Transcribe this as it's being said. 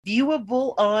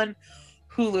viewable on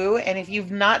Hulu. And if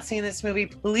you've not seen this movie,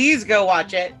 please go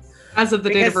watch it. As of the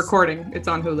date of recording, it's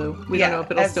on Hulu. We don't know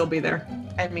if it'll still be there.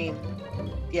 I mean,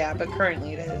 yeah, but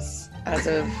currently it is as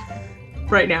of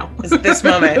right now. This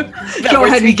moment. Go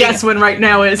ahead and guess when right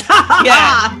now is.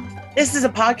 Yeah. This is a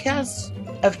podcast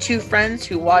of two friends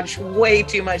who watch way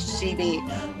too much TV.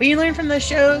 We learn from the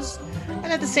shows, and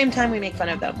at the same time, we make fun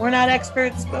of them. We're not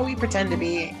experts, but we pretend to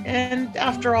be. And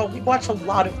after all, we watch a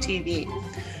lot of TV.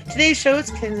 Today's show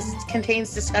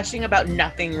contains discussion about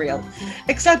nothing real,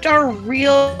 except our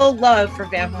real love for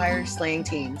vampire slaying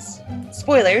teens.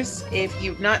 Spoilers, if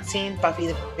you've not seen Buffy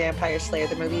the Vampire Slayer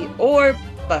the movie or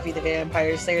Buffy the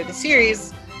Vampire Slayer the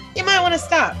series, you might want to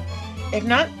stop. If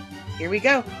not, here we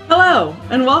go. Hello,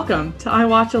 and welcome to I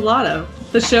Watch a Lot Of,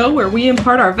 the show where we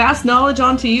impart our vast knowledge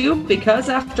onto you because,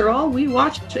 after all, we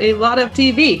watch a lot of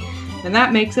TV, and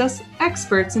that makes us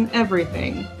experts in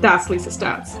everything. That's Lisa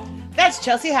Stats. That's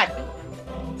Chelsea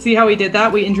Hackman. See how we did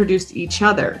that? We introduced each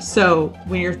other. So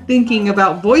when you're thinking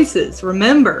about voices,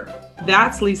 remember,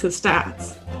 that's Lisa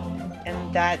Stats.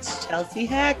 And that's Chelsea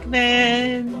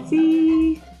Hackman.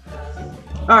 See?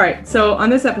 All right, so on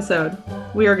this episode,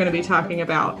 we are going to be talking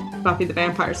about Buffy the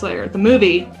Vampire Slayer, the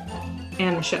movie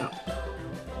and the show.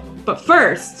 But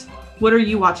first, what are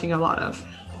you watching a lot of?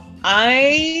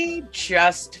 I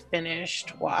just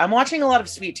finished. I'm watching a lot of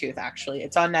Sweet Tooth, actually.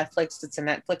 It's on Netflix. It's a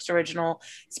Netflix original.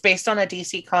 It's based on a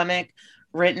DC comic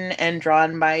written and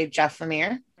drawn by Jeff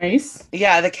Lemire. Nice.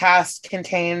 Yeah, the cast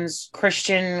contains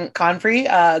Christian Convery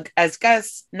as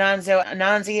Gus,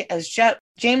 Nanzi as Jet.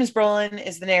 James Brolin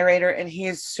is the narrator, and he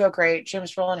is so great.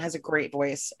 James Brolin has a great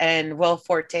voice. And Will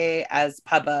Forte as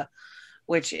Pubba,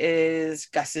 which is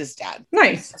Gus's dad.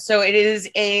 Nice. So it is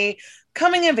a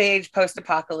coming-of-age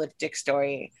post-apocalyptic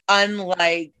story.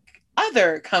 Unlike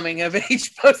other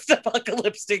coming-of-age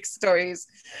post-apocalyptic stories,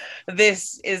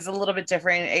 this is a little bit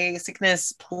different. A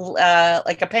sickness,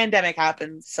 like a pandemic,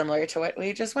 happens similar to what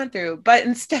we just went through. But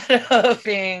instead of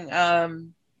being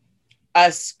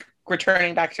us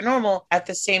returning back to normal, at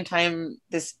the same time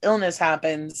this illness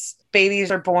happens,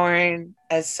 babies are born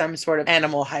as some sort of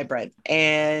animal hybrid.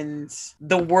 And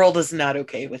the world is not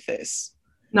okay with this.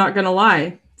 Not gonna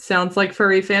lie. Sounds like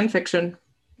furry fan fiction.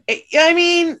 I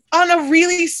mean, on a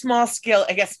really small scale,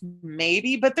 I guess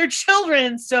maybe, but they're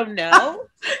children, so no.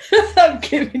 I'm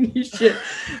giving you shit.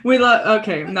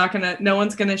 Okay, no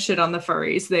one's gonna shit on the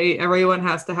furries. Everyone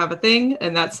has to have a thing,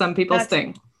 and that's some people's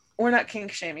thing. We're not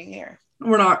kink shaming here.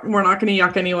 We're not gonna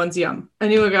yuck anyone's yum. I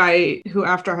knew a guy who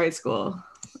after high school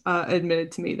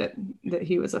admitted to me that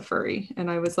he was a furry, and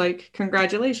I was like,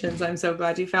 congratulations, I'm so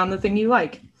glad you found the thing you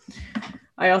like.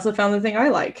 I also found the thing I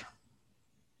like.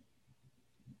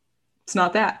 It's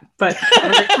not that, but.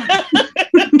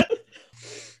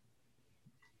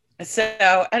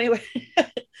 So anyway,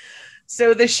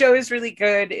 so the show is really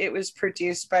good. It was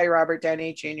produced by Robert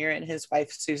Downey Jr. and his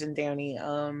wife, Susan Downey.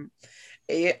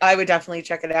 I would definitely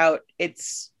check it out.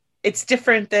 It's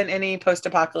different than any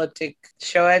post-apocalyptic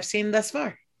show I've seen thus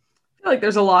far. I feel like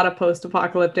there's a lot of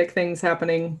post-apocalyptic things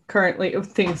happening currently.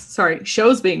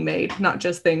 Shows being made, not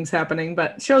just things happening,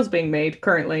 but shows being made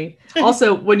currently.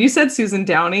 Also, when you said Susan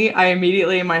Downey, I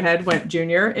immediately in my head went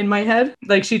Junior in my head.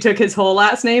 Like she took his whole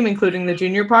last name, including the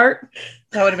Junior part.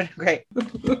 That would have been great.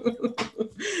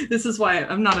 This is why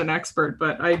I'm not an expert,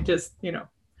 but I just, No,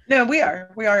 we are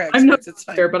experts. I'm not it's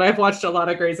fine. But I've watched a lot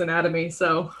of Grey's Anatomy,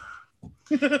 so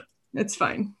it's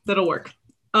fine. That'll work.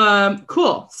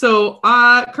 Cool. So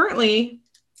currently,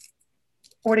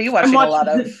 what are you watching a lot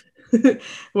of?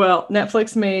 Well,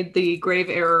 Netflix made the grave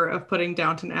error of putting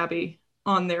Downton Abbey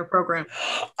on their program.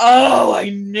 Oh, I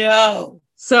know.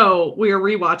 So we are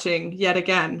rewatching yet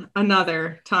again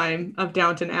another time of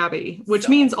Downton Abbey, which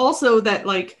means also that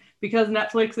because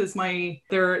Netflix is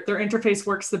their interface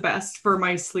works the best for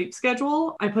my sleep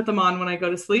schedule, I put them on when I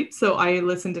go to sleep. So I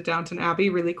listen to Downton Abbey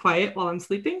really quiet while I'm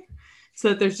sleeping. So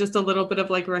that there's just a little bit of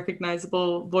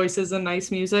recognizable voices and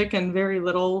nice music and very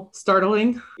little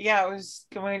startling. Yeah,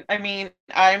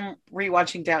 I'm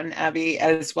rewatching Downton Abbey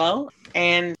as well.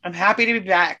 And I'm happy to be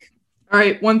back. All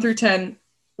right, 1 through 10.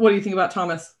 What do you think about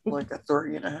Thomas? Like a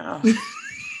 3.5.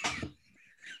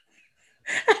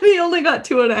 And he only got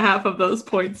 2.5 of those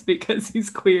points because he's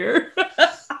queer.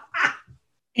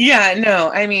 Yeah,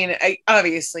 no,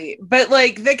 obviously. But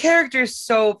the character's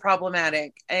so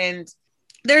problematic and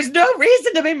there's no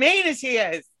reason to be mean as he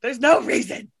is. There's no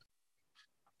reason.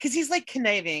 Because he's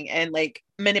conniving and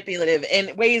manipulative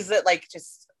in ways that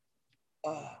just.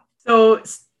 Oh. So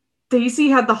Stacey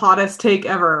had the hottest take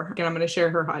ever. And I'm going to share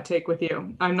her hot take with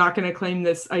you. I'm not going to claim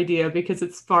this idea because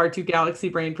it's far too galaxy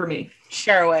brain for me.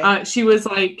 Share away. She was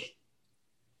like,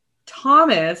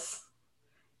 Thomas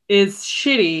is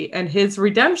shitty, and his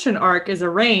redemption arc is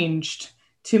arranged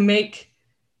to make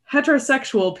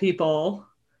heterosexual people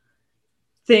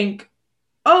think,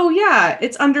 oh yeah,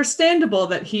 it's understandable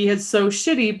that he is so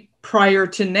shitty prior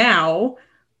to now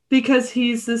because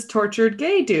he's this tortured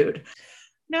gay dude.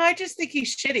 No, I just think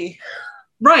he's shitty.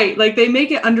 Right. Like they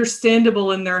make it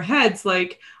understandable in their heads.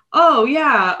 Like, oh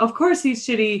yeah, of course he's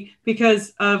shitty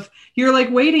because of, you're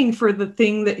like waiting for the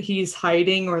thing that he's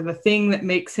hiding or the thing that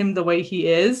makes him the way he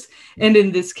is. And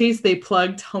in this case, they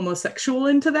plugged homosexual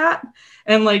into that.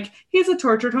 And like, he's a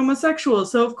tortured homosexual.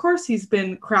 So of course he's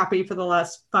been crappy for the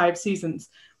last 5 seasons.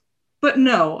 But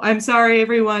no, I'm sorry,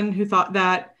 everyone who thought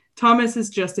that. Thomas is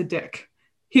just a dick.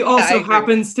 He also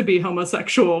happens to be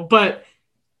homosexual, but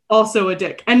also a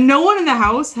dick. And no one in the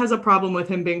house has a problem with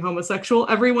him being homosexual.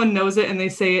 Everyone knows it, and they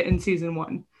say it in season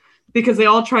 1. Because they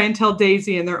all try and tell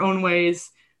Daisy in their own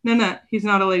ways, no, he's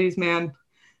not a ladies' man.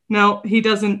 No, he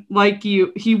doesn't like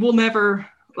you. He will never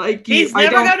like you. He's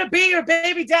never going to be your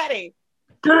baby daddy.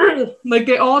 Like,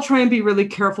 they all try and be really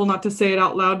careful not to say it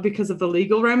out loud because of the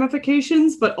legal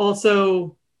ramifications, but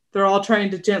also they're all trying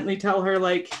to gently tell her,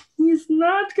 like, he's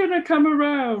not going to come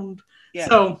around. Yeah.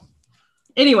 So,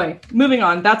 anyway, moving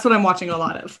on. That's what I'm watching a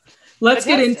lot of. Let's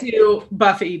get into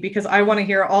Buffy, because I want to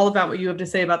hear all about what you have to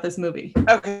say about this movie.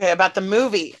 Okay, about the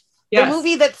movie. Yes. The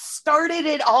movie that started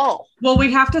it all. Well,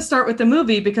 we have to start with the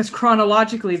movie because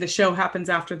chronologically the show happens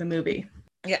after the movie.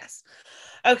 Yes.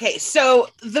 Okay, so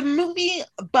the movie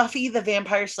Buffy the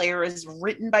Vampire Slayer is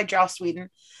written by Joss Whedon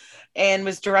and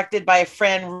was directed by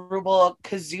Fran Rubel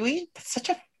Kazooie. That's such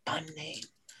a fun name.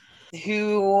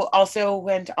 Who also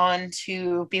went on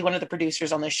to be one of the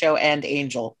producers on the show and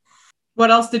Angel.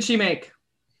 What else did she make?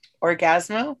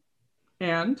 Orgasmo.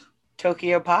 And?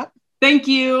 Tokyo Pop. Thank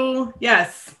you.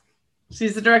 Yes.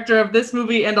 She's the director of this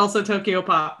movie and also Tokyo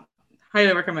Pop.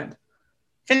 Highly recommend.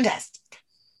 Fantastic.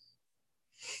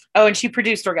 Oh, and she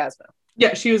produced Orgasmo.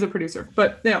 Yeah, she was a producer.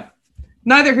 But, yeah,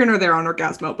 neither here nor there on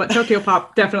Orgasmo. But Tokyo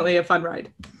Pop, definitely a fun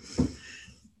ride.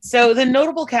 So the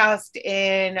notable cast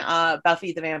in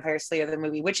Buffy the Vampire Slayer, the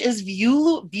movie, which is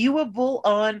viewable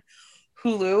on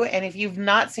Hulu. And if you've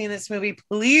not seen this movie,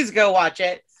 please go watch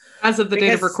it. As of the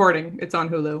date of recording, it's on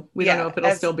Hulu. We don't know if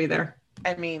it'll still be there.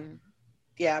 I mean,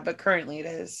 yeah, but currently it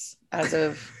is as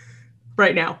of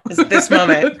right now. This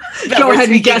moment. Go ahead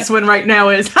and guess when right now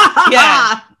is.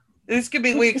 Yeah. This could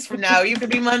be weeks from now. You could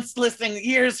be months listening,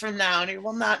 years from now, and you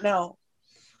will not know.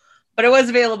 But it was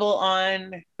available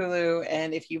on Hulu,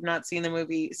 and if you've not seen the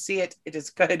movie, see it. It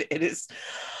is good. It is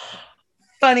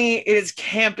funny. It is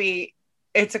campy.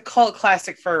 It's a cult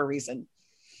classic for a reason.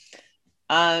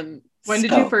 When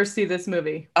did you first see this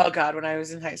movie? Oh God, when I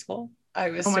was in high school. I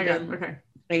was okay.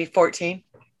 Maybe 14.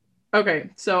 Okay,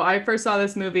 so I first saw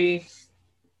this movie.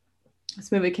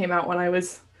 This movie came out when I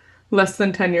was less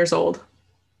than 10 years old.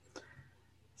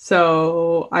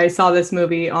 So I saw this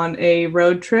movie on a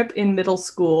road trip in middle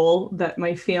school that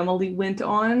my family went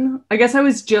on. I guess I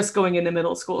was just going into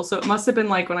middle school, so it must have been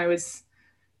like when I was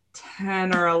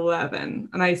 10 or 11.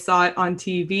 And I saw it on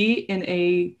TV in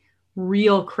a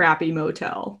real crappy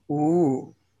motel.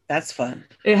 Ooh, that's fun.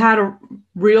 It had a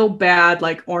real bad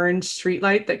like orange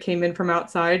streetlight that came in from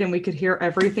outside, and we could hear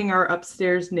everything our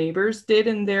upstairs neighbors did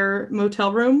in their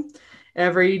motel room.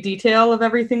 Every detail of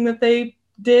everything that they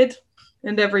did.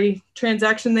 And every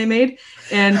transaction they made.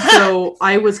 And so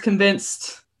I was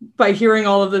convinced by hearing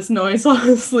all of this noise while I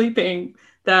was sleeping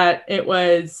that it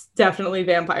was definitely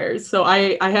vampires. So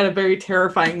I had a very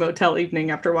terrifying motel evening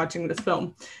after watching this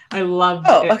film. I loved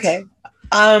it. Oh, okay.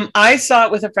 I saw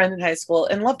it with a friend in high school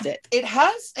and loved it. It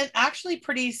has an actually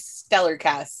pretty stellar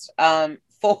cast for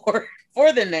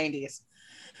the 90s.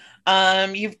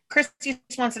 You've Christy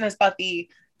Swanson as Buffy,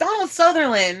 Donald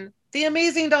Sutherland, the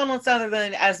amazing Donald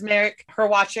Sutherland as Merrick, her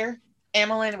watcher,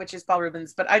 Amelin, which is Paul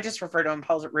Rubens, but I just refer to him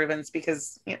Paul Rubens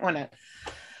because, you know, why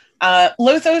not?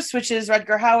 Lothos, which is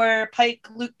Rutger Hauer, Pike,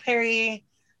 Luke Perry,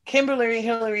 Kimberly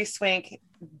Hilary Swank,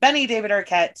 Benny David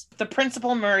Arquette, the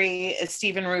Principal Murray is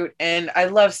Stephen Root, and I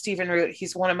love Stephen Root.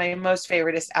 He's one of my most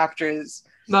favoriteest actors.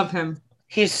 Love him.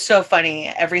 He's so funny.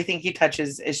 Everything he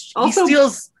touches is also, he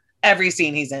steals every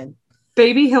scene he's in.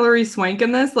 Baby Hilary Swank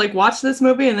in this, like, watch this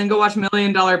movie and then go watch $1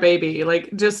 Million Baby.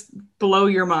 Like, just blow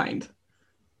your mind.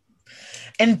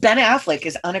 And Ben Affleck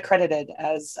is unaccredited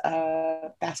as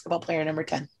basketball player number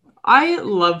 10. I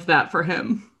love that for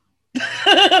him. Both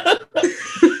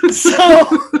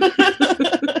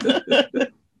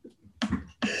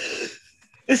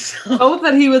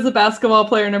that he was a basketball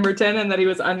player number 10 and that he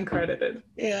was uncredited.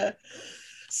 Yeah.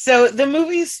 So the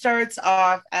movie starts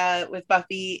off with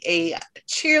Buffy, a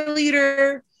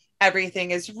cheerleader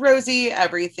Everything is rosy.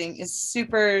 Everything is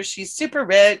she's super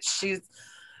rich. She's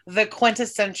the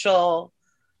quintessential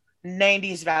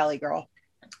 90s Valley girl.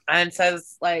 And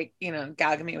says, like,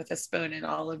 gag me with a spoon and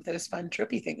all of those fun,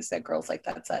 trippy things that girls like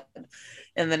that said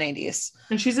in the 90s.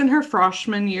 And she's in her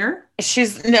freshman year?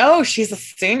 She's a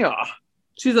senior.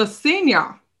 She's a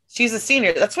senior. She's a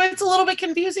senior. That's why it's a little bit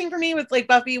confusing for me with, like,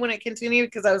 Buffy when it continued,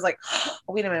 because I was like, oh,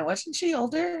 wait a minute, wasn't she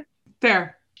older?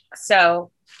 Fair.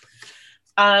 So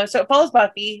it follows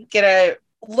Buffy, get a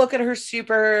look at her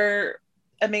super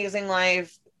amazing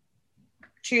life,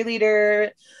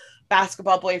 cheerleader,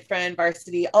 basketball boyfriend,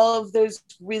 varsity, all of those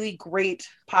really great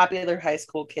popular high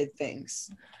school kid things,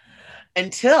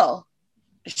 until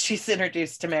she's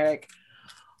introduced to Merrick,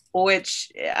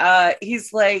 which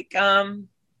he's like,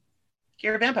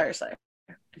 you're a vampire slayer.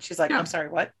 And she's like, yeah. I'm sorry,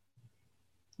 what?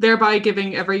 Thereby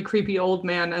giving every creepy old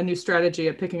man a new strategy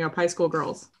at picking up high school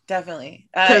girls. Definitely.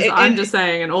 Because I'm just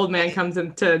saying, an old man comes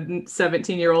into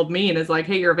 17-year-old me and is like,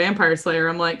 hey, you're a vampire slayer.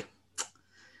 I'm like,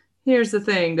 here's the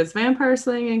thing. Does vampire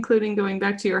slaying including going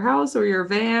back to your house or your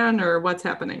van, or what's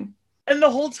happening? And the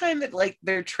whole time that, like,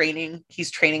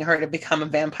 he's training her to become a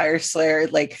vampire slayer,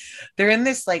 like, they're in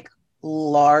this, like,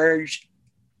 large,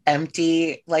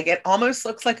 empty, like, it almost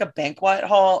looks like a banquet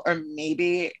hall or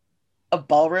maybe a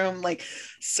ballroom, like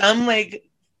some, like,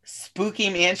 spooky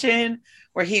mansion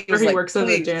where he works as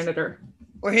a janitor.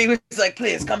 Where he was like,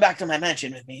 please come back to my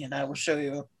mansion with me and I will show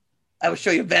you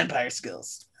vampire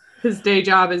skills. His day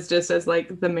job is just as,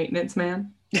 like, the maintenance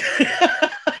man.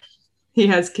 He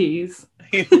has keys.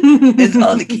 It's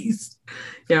all the keys.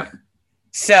 Yeah.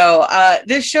 So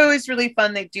this show is really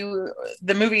fun.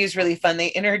 The movie is really fun. They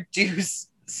introduce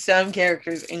some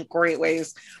characters in great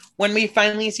ways. When we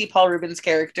finally see Paul Rubens'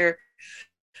 character,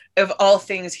 of all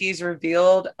things, he's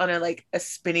revealed on a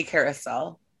spinny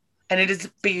carousel. And it is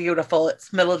beautiful.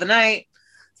 It's middle of the night.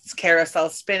 It's carousel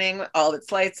spinning with all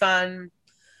its lights on,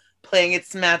 playing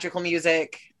its magical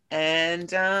music. And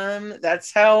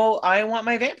that's how I want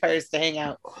my vampires to hang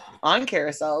out, on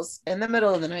carousels in the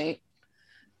middle of the night,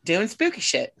 doing spooky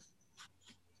shit.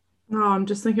 Oh, I'm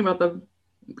just thinking about the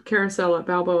carousel at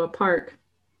Balboa Park.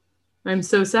 I'm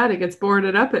so sad it gets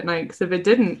boarded up at night, because if it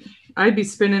didn't, I'd be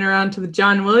spinning around to the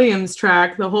John Williams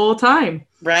track the whole time.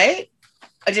 Right?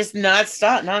 I just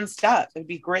nonstop. It'd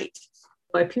be great.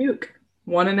 I puke.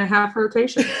 1.5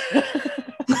 rotation.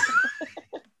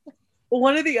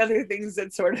 One of the other things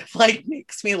that sort of, like,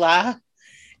 makes me laugh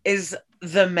is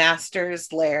the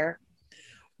Master's Lair,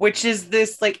 which is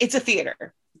this, like, it's a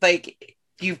theater. Like,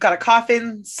 you've got a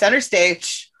coffin center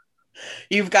stage.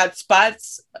 You've got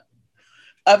spots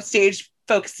upstage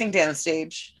focusing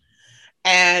downstage.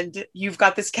 And you've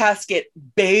got this casket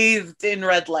bathed in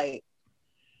red light.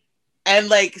 And,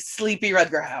 like, sleepy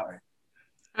Rutger Hauer.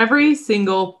 Every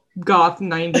single goth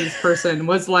 90s person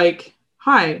was like,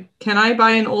 hi, can I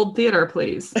buy an old theater,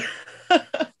 please?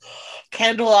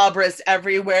 Candelabras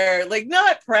everywhere. Like,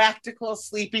 not practical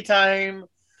sleepy time.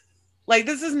 Like,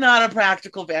 this is not a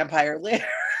practical vampire lair.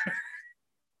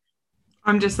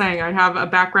 I'm just saying, I have a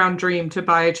background dream to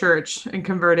buy a church and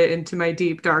convert it into my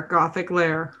deep, dark, gothic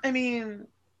lair. I mean,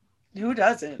 who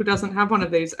doesn't? Who doesn't have one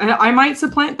of these? I might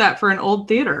supplant that for an old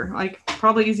theater. Like,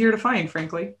 probably easier to find,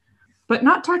 frankly. But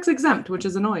not tax exempt, which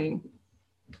is annoying.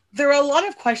 There are a lot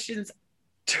of questions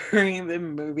during the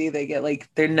movie they get, like,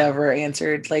 they're never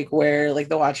answered, like, where, like,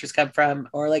 the Watchers come from,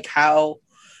 or, like, how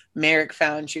Merrick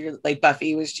found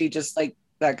Buffy. Was she just, like,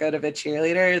 that good of a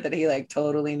cheerleader that he, like,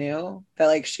 totally knew that,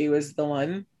 like, she was the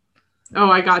one? Oh,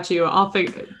 I got you. I'll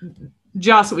think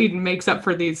Joss Whedon makes up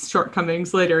for these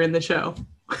shortcomings later in the show.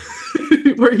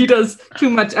 Where he does too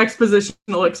much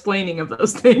expositional explaining of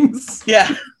those things.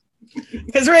 Yeah.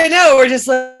 Because right now we're just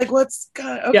like, yes.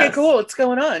 Cool, what's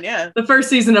going on? Yeah. The first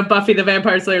season of Buffy the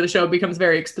Vampire Slayer, the show, becomes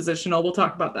very expositional. We'll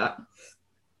talk about that.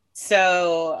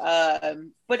 So,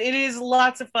 but it is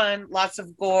lots of fun, lots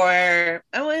of gore.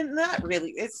 I mean, not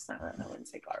really. I wouldn't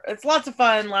say gore. It's lots of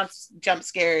fun, lots of jump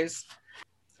scares.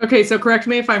 Okay, so correct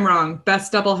me if I'm wrong.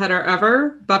 Best doubleheader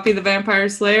ever, Buffy the Vampire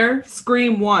Slayer,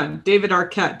 Scream 1, David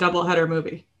Arquette doubleheader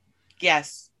movie.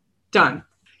 Yes. Done.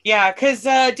 Yeah, because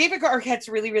David Arquette's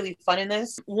really, really fun in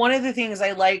this. One of the things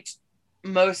I liked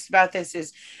most about this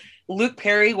is Luke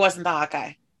Perry wasn't the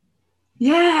Hawkeye.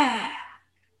 Yeah.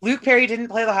 Luke Perry didn't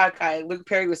play the Hawkeye. Luke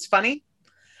Perry was funny.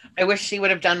 I wish he would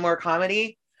have done more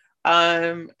comedy.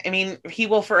 I mean, he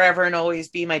will forever and always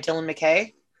be my Dylan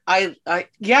McKay. I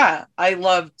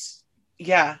loved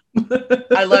Dylan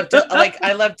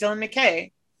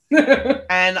McKay.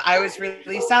 And I was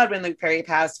really sad when Luke Perry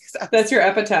passed. That's your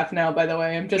epitaph now, by the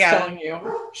way. I'm just telling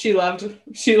you. She loved Dylan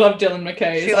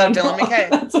McKay. She loved Dylan McKay.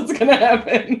 That's what's gonna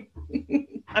happen.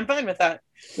 I'm fine with that.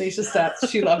 Leisha Stats,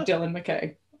 she loved Dylan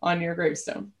McKay on your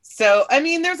gravestone. So, I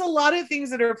mean, there's a lot of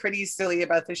things that are pretty silly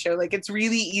about the show. Like, it's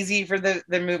really easy for the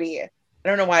movie. I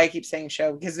don't know why I keep saying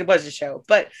show, because it was a show,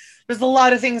 but there's a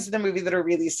lot of things in the movie that are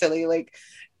really silly. Like,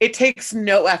 it takes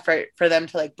no effort for them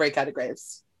to, like, break out of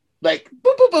graves. Like,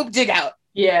 boop, boop, boop, dig out.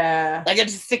 Yeah. Like, I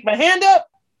just stick my hand up,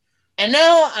 and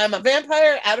now I'm a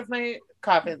vampire out of my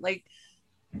coffin. Like,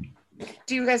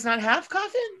 do you guys not have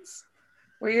coffins?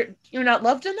 Where you're not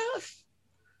loved enough?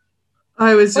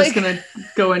 I was just gonna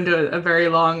go into a very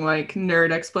long, like,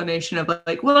 nerd explanation of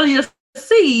like, well, you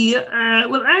see,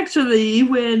 well, actually,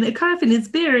 when a coffin is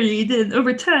buried, and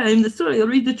over time the soil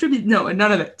redistributes. No,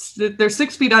 none of it. They're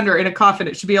 6 feet under in a coffin.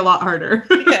 It should be a lot harder.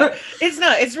 Yeah, it's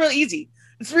not. It's real easy.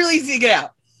 It's real easy to get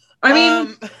out. I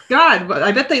mean, God, but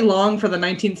I bet they long for the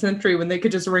 19th century when they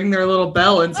could just ring their little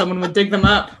bell and someone would dig them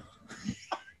up.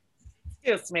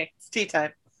 Excuse me, it's tea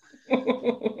time. Ding,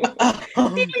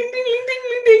 ding, ding, ding,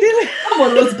 ding, ding, ding.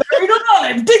 Someone was buried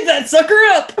alive. Dig that sucker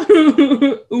up.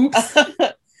 Oops.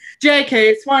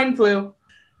 JK, swine flu.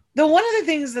 One of the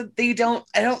things that they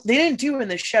didn't do in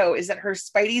the show is that her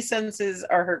spidey senses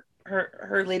are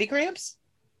her lady cramps.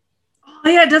 Oh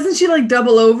yeah, doesn't she like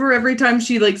double over every time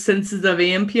she like senses a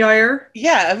vampire?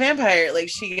 Yeah, a vampire. Like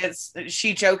she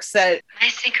jokes that my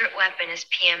secret weapon is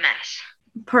PMS.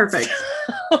 Perfect.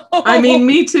 I mean,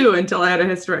 me too, until I had a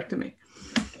hysterectomy.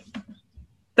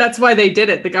 That's why they did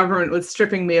it. The government was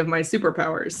stripping me of my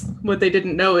superpowers. What they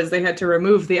didn't know is they had to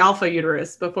remove the alpha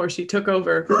uterus before she took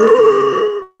over.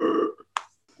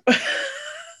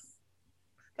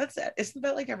 That's it. Isn't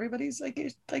that like everybody's like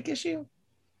issue?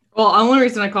 Well, the only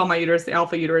reason I call my uterus the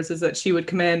alpha uterus is that she would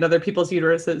command other people's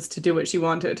uteruses to do what she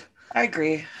wanted. I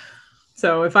agree.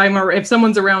 So if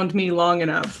someone's around me long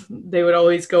enough, they would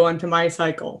always go onto my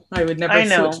cycle. I would never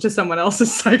switch to someone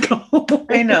else's cycle.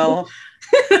 I know.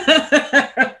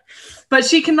 But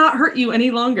she cannot hurt you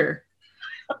any longer.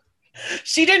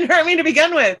 She didn't hurt me to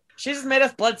begin with. She just made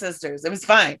us blood sisters. It was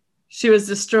fine. She was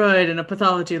destroyed in a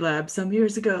pathology lab some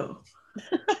years ago.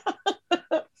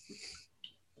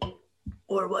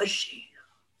 Or was she?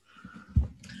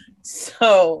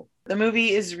 So the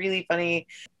movie is really funny.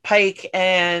 Pike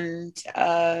and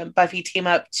Buffy team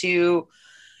up to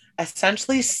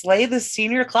essentially slay the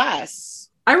senior class.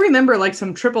 I remember like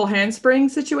some triple handspring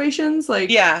situations. Like,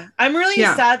 yeah, I'm really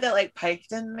sad that like Pike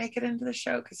didn't make it into the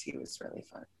show because he was really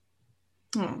fun.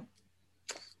 Oh.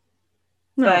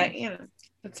 No. But you know,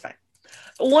 it's fine.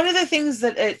 One of the things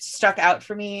that it stuck out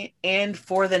for me and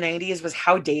for the 90s was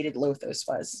how dated Lothos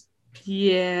was.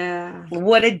 Yeah.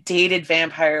 What a dated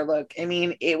vampire look. I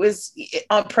mean, it was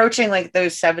approaching like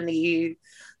those 70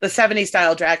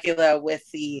 style Dracula with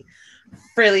the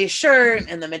frilly shirt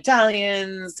and the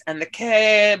medallions and the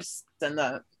capes and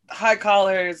the high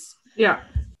collars. Yeah.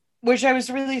 Which I was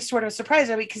really sort of surprised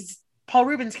at because Paul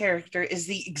Rubens' character is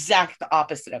the exact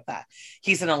opposite of that.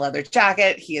 He's in a leather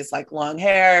jacket. He has like long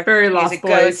hair. Very Lost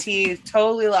Boys. Goatee,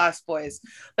 totally Lost Boys.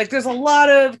 Like there's a lot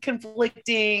of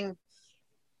conflicting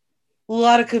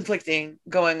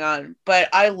going on, but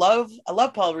I love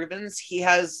Paul Rubens. He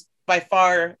has by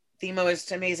far the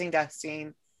most amazing death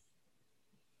scene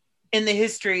in the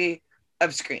history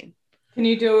of screen. Can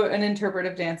you do an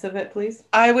interpretive dance of it, please?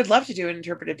 I would love to do an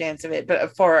interpretive dance of it,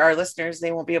 but for our listeners,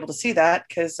 they won't be able to see that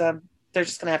because they're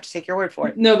just gonna have to take your word for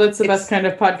it. No, that's the best kind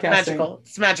of podcasting. Magical.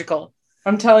 It's magical.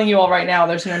 I'm telling you all right now,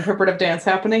 there's an interpretive dance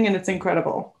happening and it's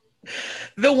incredible.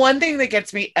 The one thing that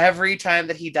gets me every time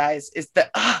that he dies is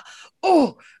the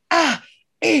and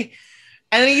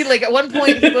then he like at one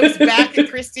point he looks back at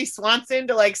Christy Swanson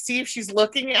to like see if she's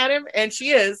looking at him, and she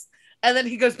is, and then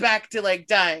he goes back to like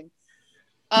dying.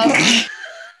 It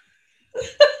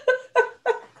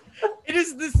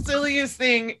is the silliest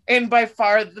thing, and by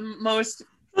far the most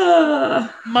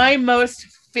my most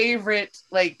favorite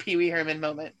like Pee Wee Herman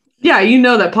moment. Yeah, you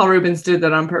know that Paul Rubens did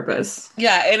that on purpose.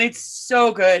 Yeah, and it's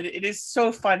so good. It is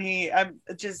so funny. I'm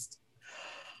just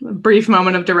a brief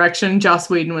moment of direction. Joss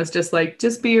Whedon was just like,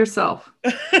 just be yourself.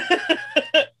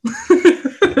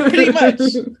 Pretty much.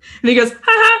 And he goes, ha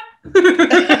ha.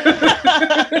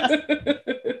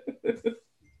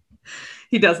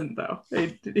 He doesn't though.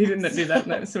 He didn't do that in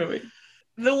this movie.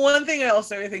 The one thing I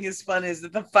also think is fun is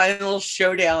that the final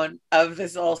showdown of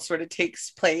this all sort of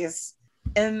takes place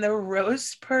in the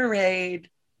Rose Parade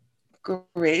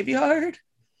graveyard.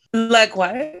 Like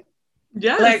what?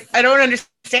 Yeah. Like I don't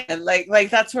understand. Like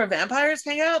that's where vampires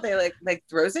hang out. They like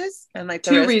roses and like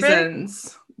the two Rose reasons.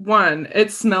 Parade? One,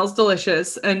 it smells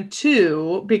delicious, and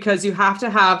two, because you have to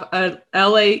have a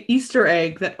LA Easter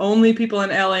egg that only people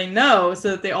in LA know, so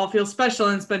that they all feel special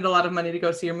and spend a lot of money to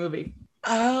go see your movie.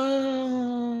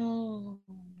 Oh.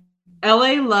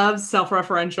 LA loves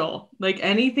self-referential. Like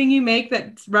anything you make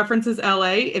that references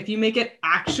LA, if you make it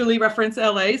actually reference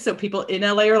LA, so people in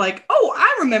LA are like, oh,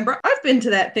 I remember, I've been to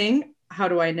that thing. How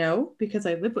do I know? Because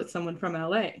I live with someone from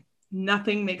LA.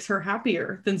 Nothing makes her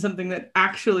happier than something that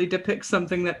actually depicts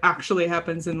something that actually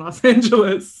happens in Los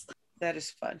Angeles. That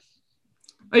is fun.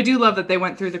 I do love that they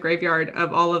went through the graveyard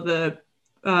of all of the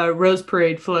Rose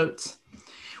Parade floats,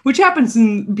 which happens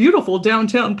in beautiful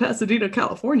downtown Pasadena,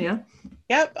 California.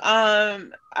 Yep. I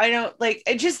don't like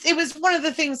it was one of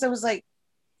the things I was like,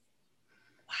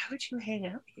 why would you hang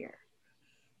out here?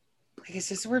 Like, is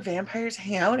this where vampires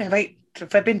hang out? Have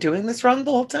I been doing this wrong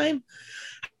the whole time?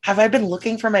 Have I been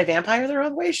looking for my vampire the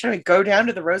wrong way? Should I go down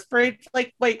to the Rose Parade?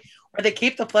 Like, wait, where they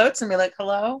keep the floats and be like,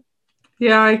 hello?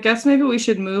 Yeah, I guess maybe we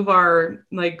should move our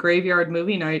like graveyard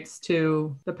movie nights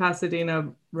to the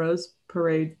Pasadena Rose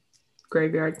Parade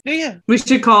graveyard. Yeah. We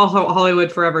should call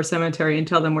Hollywood Forever Cemetery and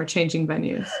tell them we're changing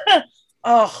venues.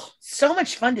 Oh, so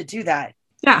much fun to do that.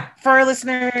 Yeah. For our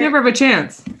listeners, if you ever have a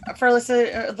chance. For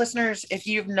listeners, if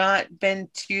you've not been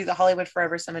to the Hollywood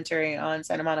Forever Cemetery on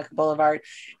Santa Monica Boulevard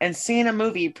and seen a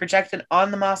movie projected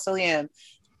on the mausoleum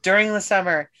during the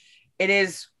summer, it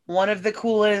is one of the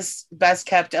coolest, best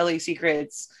kept LA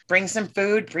secrets. Bring some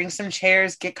food, bring some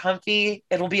chairs, get comfy.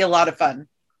 It'll be a lot of fun.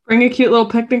 Bring a cute little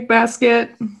picnic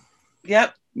basket.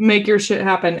 Yep. Make your shit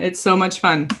happen. It's so much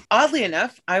fun. Oddly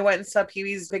enough, I went and saw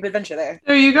Pee-wee's Big Adventure there.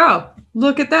 There you go.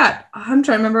 Look at that. I'm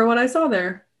trying to remember what I saw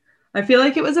there. I feel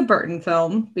like it was a Burton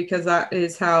film because that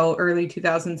is how early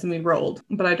 2000s we rolled.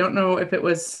 But I don't know if it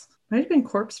was, might have been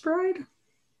Corpse Bride.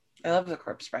 I love the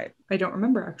Corpse Bride. I don't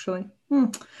remember actually.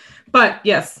 But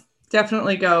yes,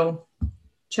 definitely go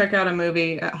check out a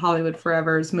movie at Hollywood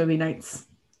Forever's movie nights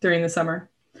during the summer.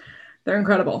 They're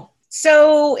incredible.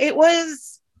 So it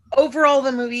was overall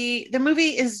the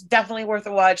movie is definitely worth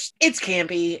a watch. It's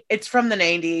campy. It's from the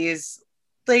 90s.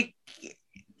 Like,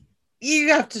 you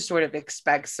have to sort of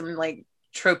expect some like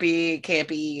tropey,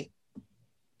 campy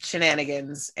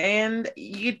shenanigans, and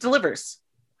it delivers.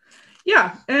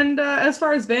 Yeah, and as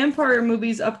far as vampire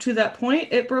movies up to that point,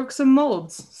 it broke some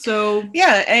molds. So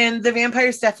yeah, and the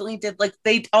vampires definitely did, like,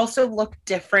 they also look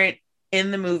different in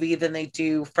the movie than they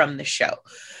do from the show.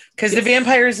 Because the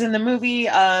vampires in the movie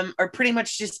are pretty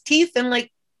much just teeth and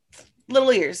like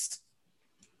little ears.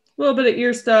 A little bit of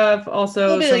ear stuff,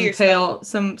 also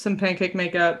some pancake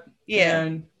makeup. Yeah.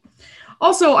 And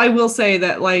also, I will say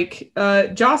that like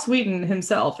Joss Whedon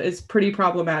himself is pretty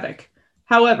problematic.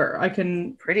 However, I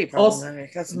can pretty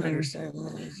problematic. That's an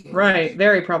understanding. Right,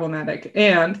 very problematic.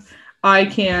 And I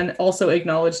can also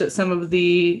acknowledge that some of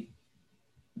the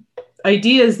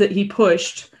ideas that he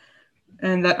pushed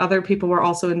and that other people were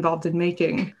also involved in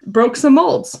making broke some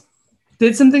molds,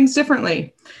 did some things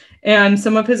differently. And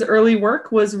some of his early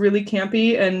work was really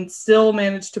campy and still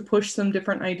managed to push some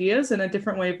different ideas and a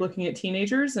different way of looking at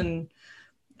teenagers and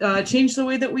change the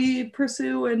way that we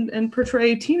pursue and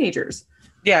portray teenagers.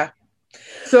 Yeah.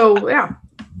 So, yeah.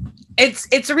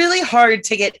 It's really hard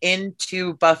to get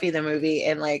into Buffy the movie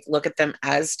and like look at them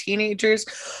as teenagers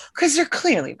because they're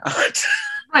clearly not.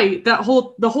 Right. The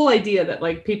whole idea that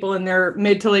like people in their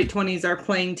mid to late 20s are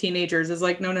playing teenagers is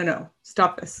like, no.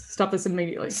 Stop this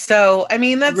immediately. So, I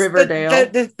mean, that's Riverdale.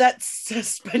 That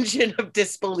suspension of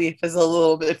disbelief is a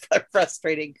little bit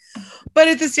frustrating. But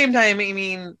at the same time, I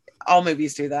mean, all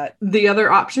movies do that. The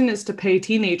other option is to pay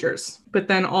teenagers, but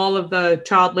then all of the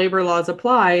child labor laws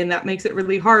apply, and that makes it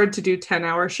really hard to do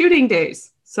 10-hour shooting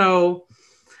days. So,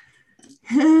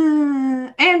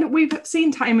 and we've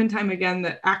seen time and time again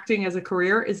that acting as a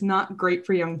career is not great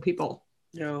for young people.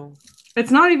 No.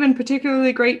 It's not even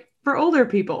particularly great for older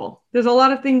people. There's a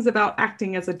lot of things about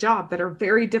acting as a job that are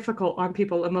very difficult on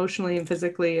people emotionally and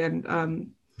physically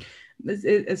and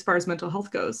as far as mental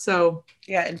health goes. So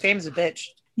yeah, and fame's a bitch.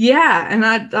 Yeah,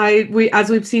 and we as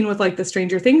we've seen with like the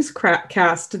Stranger Things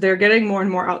cast, they're getting more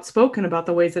and more outspoken about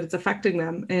the ways that it's affecting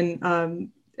them,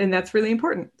 and that's really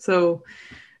important. So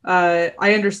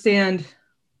I understand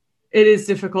it is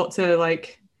difficult to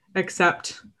like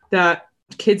accept that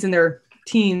kids in their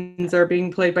teens are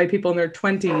being played by people in their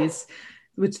 20s,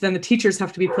 which then the teachers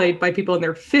have to be played by people in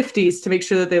their 50s to make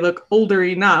sure that they look older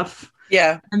enough.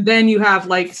 Yeah, and then you have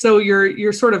like, so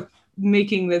you're sort of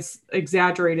making this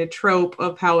exaggerated trope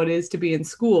of how it is to be in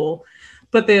school,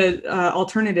 but the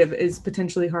alternative is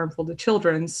potentially harmful to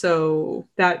children. So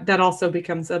that also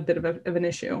becomes a bit of an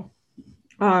issue.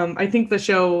 I think the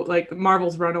show, like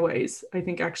Marvel's Runaways, I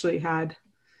think actually had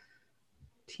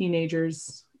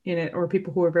teenagers in it, or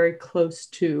people who were very close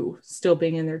to still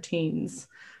being in their teens.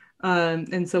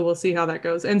 And so we'll see how that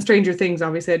goes. And Stranger Things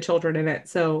obviously had children in it.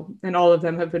 So, and all of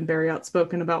them have been very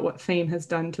outspoken about what fame has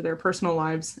done to their personal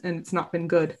lives, and it's not been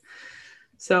good.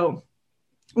 So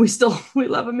we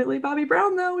love a Millie Bobby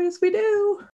Brown though. Yes, we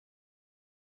do.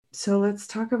 So let's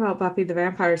talk about Buffy the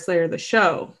Vampire Slayer, the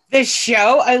show. The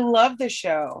show? I love the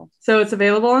show. So it's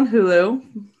available on Hulu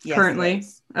Currently,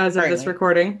 as of this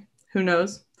recording. Who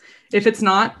knows? If it's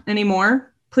not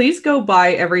anymore, please go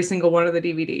buy every single one of the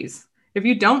DVDs. If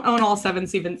you don't own all 7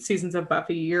 seasons of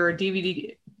Buffy, your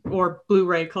DVD or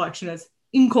Blu-ray collection is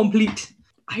incomplete.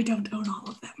 I don't own all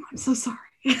of them. I'm so sorry.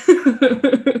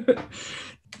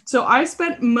 So I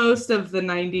spent most of the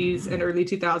 90s and early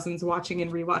 2000s watching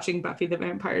and rewatching Buffy the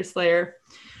Vampire Slayer.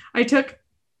 I took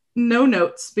no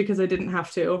notes because I didn't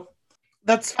have to.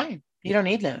 That's fine. You don't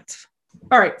need notes.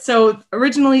 All right. So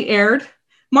originally aired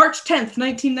March 10th,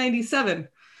 1997.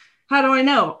 How do I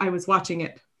know? I was watching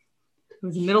it. I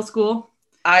was in middle school.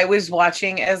 I was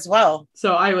watching as well.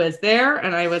 So I was there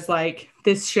and I was like,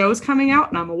 this show's coming out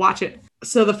and I'm going to watch it.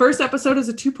 So the first episode is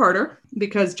a 2-parter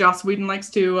because Joss Whedon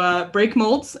likes to break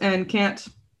molds and can't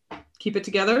keep it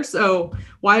together. So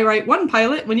why write 1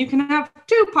 pilot when you can have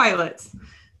 2 pilots?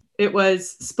 It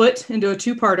was split into a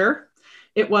 2-parter.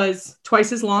 It was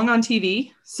twice as long on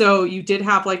TV. So you did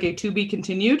have like a to be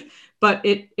continued, but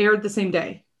it aired the same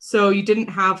day. So you didn't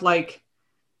have like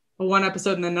a 1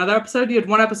 episode and then another episode. You had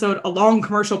 1 episode, a long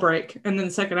commercial break, and then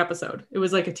the second episode. It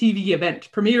was like a TV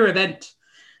event, premiere event.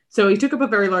 So he took up a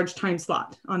very large time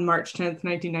slot on March 10th,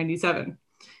 1997,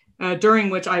 during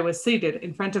which I was seated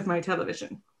in front of my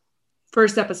television.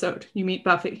 First episode, you meet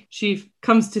Buffy. She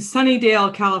comes to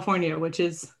Sunnydale, California, which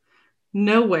is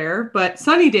nowhere, but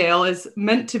Sunnydale is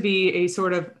meant to be a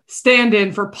sort of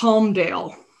stand-in for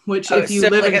Palmdale, which if you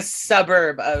live like in a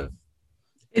suburb of...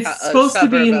 It's supposed to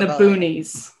be in the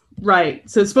boonies. Right.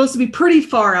 So it's supposed to be pretty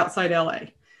far outside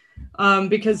LA.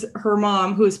 Because her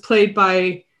mom, who is played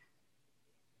by...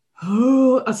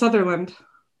 a Sutherland,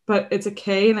 but it's a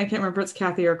K and I can't remember if it's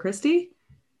Kathy or Christy.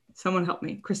 Someone help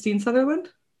me. Christine Sutherland?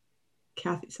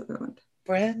 Kathy Sutherland.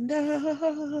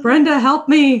 Brenda, help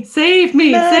me. Save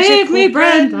me. Save me,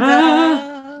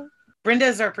 Brenda. Brenda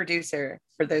is our producer,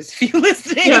 for those of you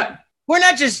listening. Yeah. We're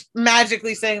not just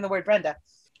magically saying the word Brenda.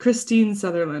 Christine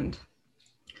Sutherland.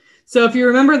 So if you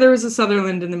remember, there was a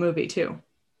Sutherland in the movie too.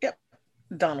 Yep.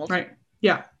 Donald. Right.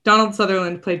 Yeah. Donald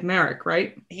Sutherland played Merrick,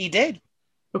 right? He did.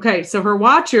 Okay, so her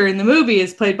watcher in the movie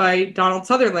is played by Donald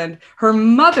Sutherland. Her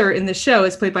mother in the show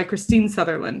is played by Christine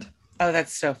Sutherland. Oh,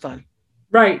 that's so fun.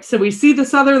 Right, so we see the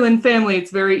Sutherland family.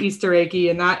 It's very Easter eggy,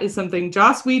 and that is something.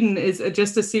 Joss Whedon is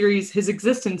just a series, his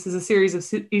existence is a series of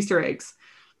Easter eggs.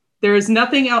 There is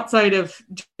nothing outside of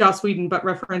Joss Whedon but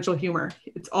referential humor.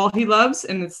 It's all he loves,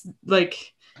 and it's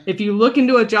like, if you look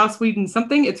into a Joss Whedon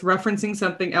something, it's referencing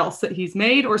something else that he's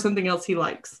made or something else he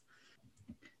likes.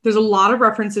 There's a lot of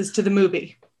references to the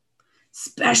movie,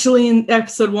 especially in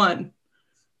episode 1,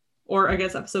 or I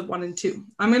guess episode 1 and 2.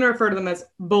 I'm going to refer to them as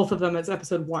both of them as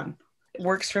episode 1. It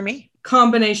works for me.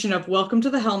 Combination of Welcome to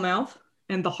the Hellmouth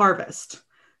and The Harvest.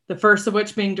 The first of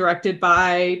which being directed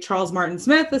by Charles Martin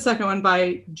Smith, the second one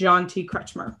by John T.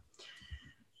 Kretschmer.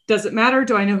 Does it matter?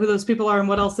 Do I know who those people are and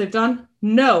what else they've done?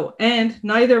 No, and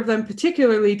neither of them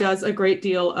particularly does a great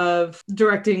deal of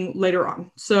directing later on.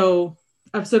 So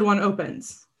episode 1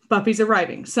 opens. Buffy's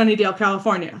arriving, Sunnydale,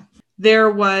 California. There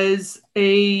was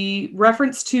a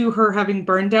reference to her having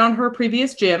burned down her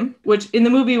previous gym, which in the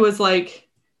movie was like,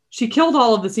 she killed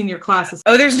all of the senior classes.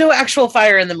 Oh, there's no actual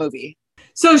fire in the movie.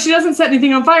 So she doesn't set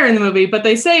anything on fire in the movie, but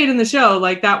they say it in the show,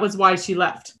 like that was why she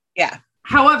left. Yeah.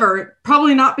 However,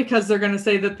 probably not because they're going to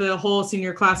say that the whole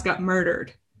senior class got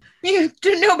murdered.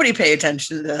 Nobody pay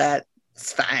attention to that.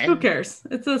 It's fine. Who cares?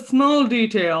 It's a small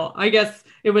detail. I guess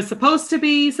it was supposed to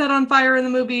be set on fire in the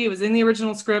movie. It was in the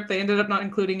original script. They ended up not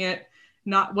including it.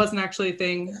 Wasn't actually a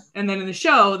thing. And then in the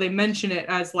show, they mention it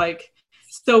as like,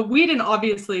 so Whedon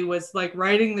obviously was like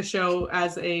writing the show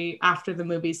as a after the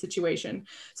movie situation.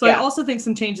 So yeah. I also think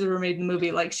some changes were made in the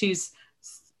movie. Like she's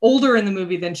older in the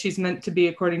movie than she's meant to be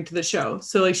according to the show.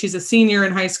 So like she's a senior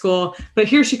in high school, but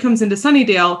here she comes into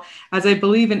Sunnydale as I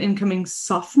believe an incoming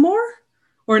sophomore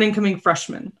or an incoming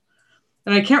freshman.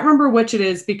 And I can't remember which it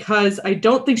is because I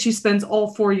don't think she spends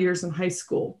all 4 years in high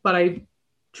school, but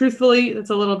truthfully, it's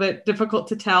a little bit difficult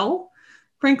to tell,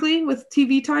 frankly, with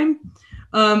TV time.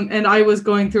 And I was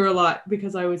going through a lot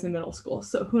because I was in middle school.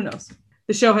 So who knows?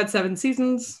 The show had 7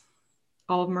 seasons.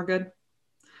 All of them are good.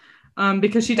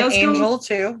 Because she does Angel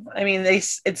too. I mean,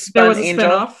 it's there was a Angel,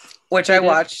 spinoff, which I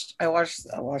watched. I watched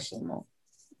them all.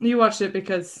 You watched it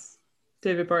because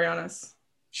David Boreanaz.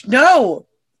 No.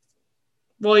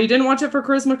 Well, you didn't watch it for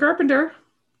Charisma Carpenter.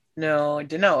 No, I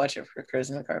did not watch it for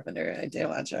Charisma Carpenter. I did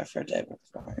watch it for David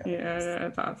Boreanaz. Yeah, I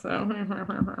thought so.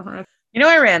 You know,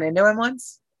 I ran into him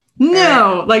once.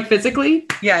 No, like physically?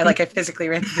 Yeah, like I physically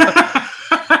ran into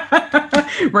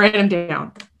him. Ran him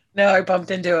down. No, I bumped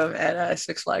into him at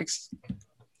Six Flags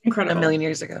Incredible. a million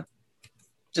years ago.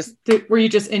 Were you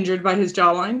just injured by his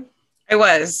jawline? I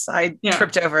was. I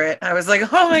tripped over it. I was like,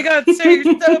 oh my God, sir,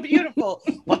 you're so beautiful.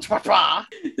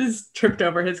 Just tripped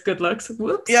over his good looks.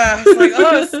 Whoops. Yeah, I was like,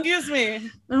 oh, excuse me.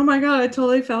 Oh my God, I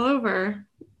totally fell over.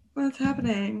 What's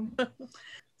happening?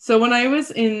 So when I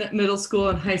was in middle school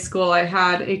and high school, I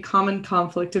had a common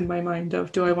conflict in my mind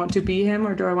of, do I want to be him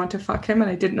or do I want to fuck him?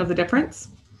 And I didn't know the difference.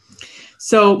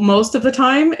 So most of the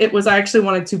time, it was I actually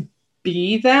wanted to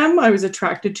be them. I was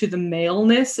attracted to the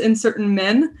maleness in certain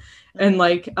men and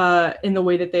like in the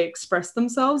way that they express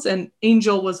themselves. And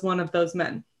Angel was one of those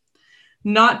men.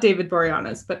 Not David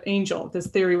Boreanaz, but Angel. This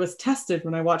theory was tested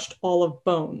when I watched all of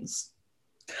Bones.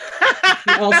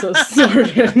 He also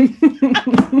snorted.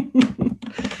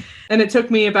 And it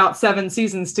took me about 7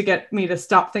 seasons to get me to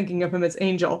stop thinking of him as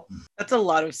Angel. That's a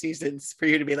lot of seasons for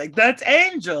you to be like, that's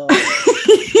Angel.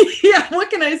 Yeah, what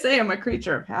can I say? I'm a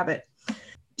creature of habit.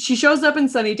 She shows up in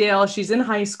Sunnydale. She's in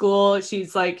high school.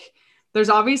 She's like, there's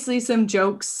obviously some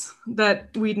jokes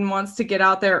that Whedon wants to get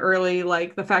out there early,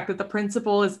 like the fact that the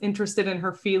principal is interested in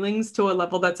her feelings to a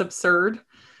level that's absurd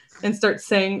and starts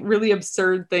saying really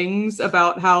absurd things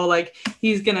about how like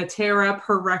he's going to tear up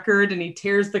her record, and he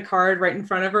tears the card right in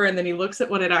front of her. And then he looks at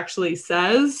what it actually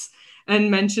says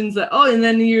and mentions that, oh, and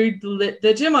then you lit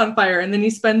the gym on fire. And then he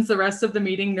spends the rest of the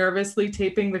meeting nervously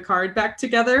taping the card back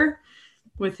together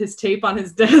with his tape on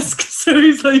his desk. So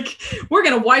he's like, we're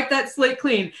going to wipe that slate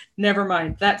clean. Never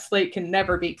mind. That slate can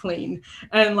never be clean.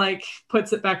 And like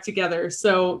puts it back together.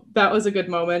 So that was a good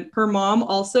moment. Her mom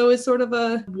also is sort of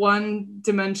a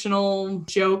one-dimensional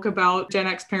joke about Gen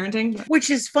X parenting.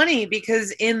 Which is funny because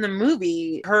in the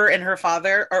movie, her and her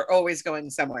father are always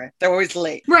going somewhere. They're always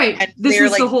late. Right. And this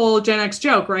was like, the whole Gen X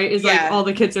joke, right? Is yeah. like all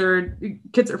the kids are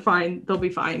fine. They'll be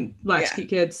fine. Latchkey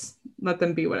kids. Let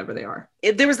them be whatever they are.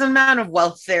 There was an amount of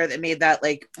wealth there that made that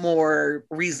like more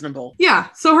reasonable. Yeah.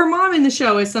 So her mom in the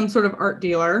show is some sort of art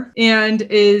dealer and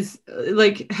is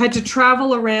like had to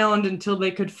travel around until they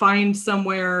could find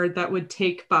somewhere that would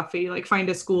take Buffy, like find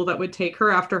a school that would take her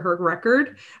after her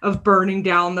record of burning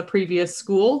down the previous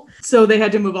school. So they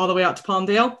had to move all the way out to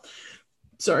Palmdale.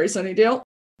 Sorry, Sunnydale.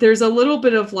 There's a little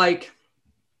bit of like,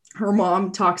 her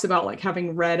mom talks about like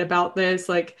having read about this,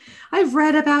 like I've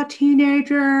read about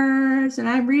teenagers and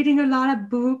I'm reading a lot of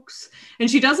books,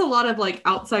 and she does a lot of like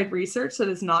outside research that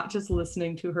is not just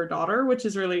listening to her daughter, which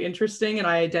is really interesting. And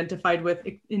I identified with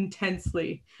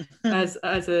intensely as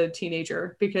a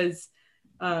teenager because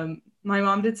my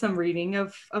mom did some reading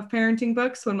of parenting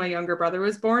books when my younger brother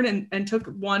was born and took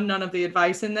one, none of the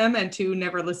advice in them, and two,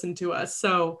 never listened to us.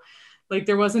 So like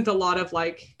there wasn't a lot of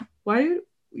like, why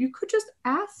you could just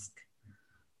ask,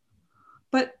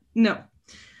 but no.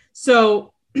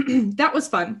 So that was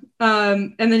fun.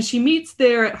 And then she meets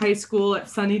there at high school at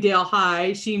Sunnydale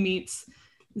High. She meets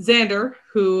Xander,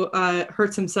 who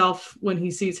hurts himself when he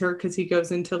sees her because he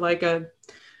goes into like a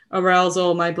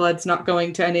arousal, my blood's not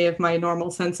going to any of my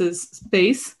normal senses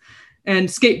space, and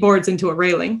skateboards into a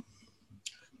railing.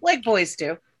 Like boys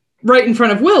do. Right in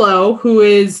front of Willow, who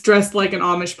is dressed like an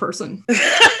Amish person.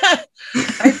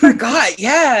 I forgot.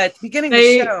 Yeah, at the beginning of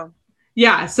the show.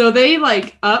 Yeah, so they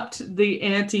like upped the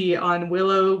ante on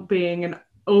Willow being an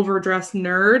overdressed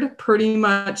nerd, pretty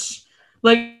much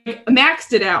like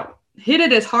maxed it out, hit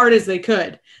it as hard as they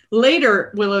could.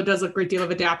 Later, Willow does a great deal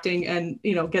of adapting and,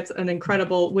 you know, gets an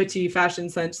incredible witchy fashion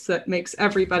sense that makes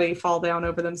everybody fall down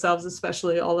over themselves,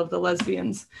 especially all of the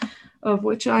lesbians, of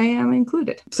which I am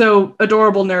included. So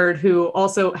adorable nerd who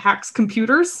also hacks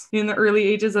computers in the early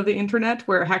ages of the internet,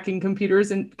 where hacking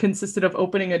computers consisted of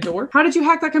opening a door. How did you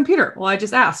hack that computer? Well, I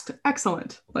just asked.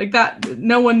 Excellent. Like that,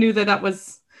 no one knew that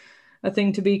was a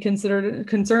thing to be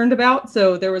concerned about.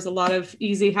 So there was a lot of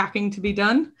easy hacking to be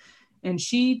done. And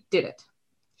she did it.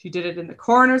 She did it in the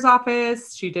coroner's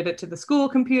office. She did it to the school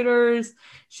computers.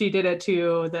 She did it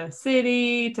to the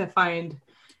city to find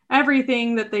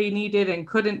everything that they needed and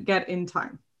couldn't get in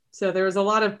time. So there was a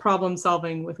lot of problem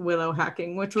solving with Willow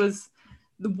hacking, which was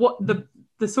the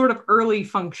sort of early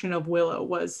function of Willow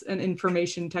was an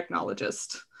information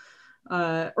technologist.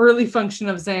 Early function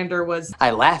of Xander was, I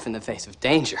laugh in the face of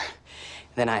danger,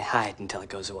 then I hide until it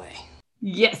goes away.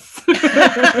 Yes.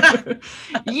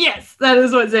 Yes, that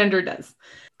is what Xander does.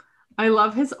 I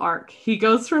love his arc. He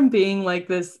goes from being like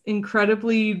this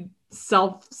incredibly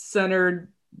self-centered,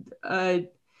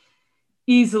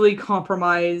 easily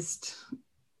compromised,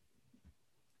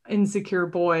 insecure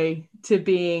boy to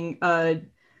being a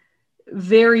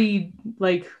very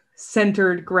like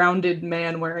centered, grounded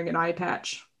man wearing an eye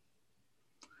patch.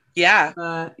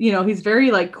 Yeah. He's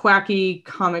very like quacky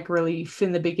comic relief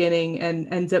in the beginning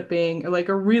and ends up being like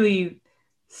a really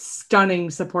stunning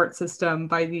support system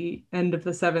by the end of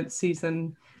the 7th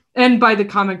season and by the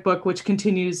comic book, which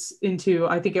continues into,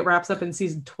 I think it wraps up in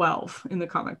season 12 in the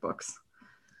comic books,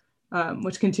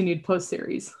 which continued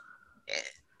post-series.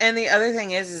 And the other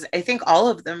thing is I think all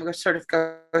of them sort of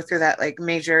go through that like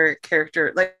major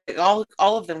character, like all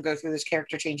of them go through those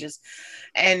character changes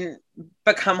and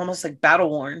become almost like battle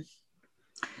worn.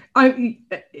 I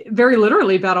very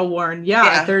literally battle worn.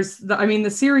 Yeah. There's the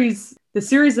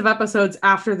series of episodes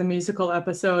after the musical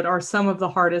episode are some of the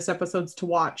hardest episodes to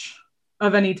watch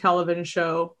of any television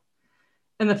show.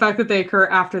 And the fact that they occur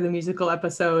after the musical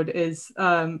episode is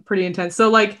pretty intense.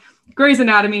 So like Grey's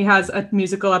Anatomy has a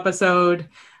musical episode.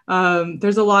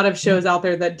 There's a lot of shows out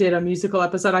there that did a musical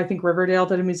episode. I think Riverdale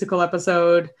did a musical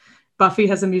episode. Buffy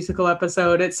has a musical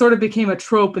episode. It sort of became a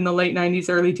trope in the late 90s,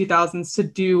 early 2000s to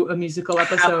do a musical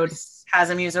episode. House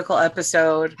has a musical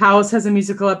episode. House has a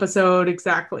musical episode.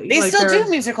 Exactly. They still do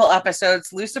musical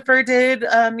episodes. Lucifer did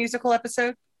a musical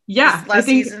episode. Yeah. Last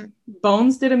season.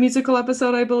 Bones did a musical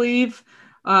episode, I believe.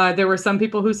 There were some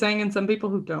people who sang and some people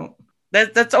who don't.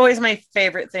 That's always my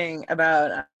favorite thing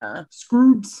about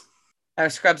Scrubs.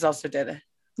 Scrubs also did it.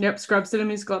 Yep, Scrubs did a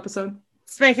musical episode.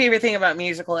 It's my favorite thing about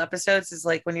musical episodes is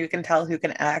like when you can tell who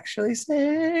can actually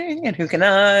sing and who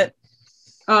cannot.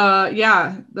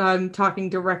 I'm talking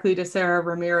directly to Sarah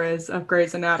Ramirez of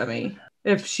Grey's Anatomy.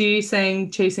 If she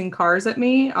sang Chasing Cars at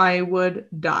me, I would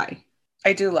die.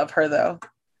 I do love her though.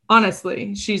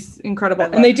 Honestly, she's incredible.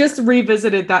 And they just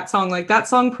revisited that song. Like that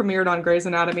song premiered on Grey's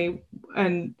Anatomy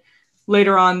and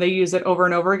later on they use it over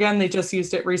and over again. They just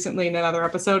used it recently in another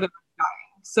episode.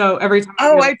 So every time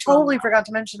I totally forgot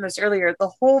to mention this earlier. The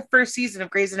whole first season of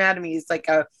Grey's Anatomy is like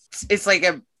a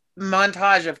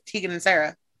montage of Tegan and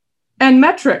Sarah. And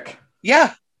Metric.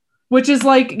 Yeah. Which is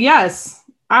like, yes,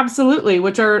 absolutely.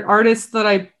 Which are artists that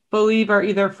I believe are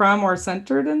either from or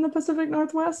centered in the Pacific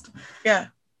Northwest. Yeah.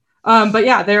 But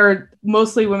yeah, they're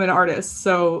mostly women artists.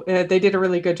 So they did a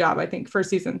really good job, I think, first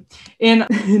season.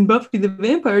 In Buffy the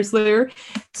Vampire Slayer.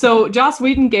 So Joss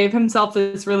Whedon gave himself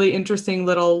this really interesting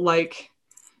little like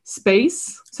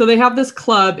space. So they have this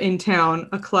club in town,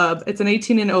 it's an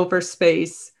 18 and over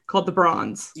space called the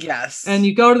Bronze. Yes. And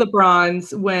you go to the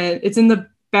Bronze when it's in the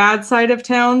bad side of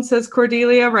town, says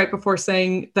Cordelia, right before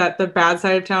saying that the bad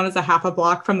side of town is a half a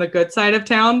block from the good side of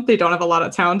town. They don't have a lot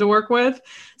of town to work with.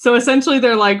 So essentially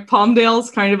they're like Palmdale's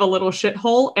kind of a little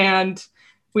shithole and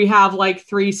we have like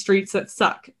 3 streets that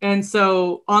suck. And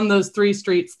so on those 3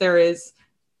 streets there is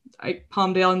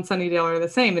Palmdale and Sunnydale are the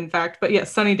same, in fact, but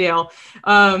yes, Sunnydale.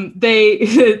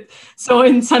 So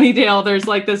in Sunnydale, there's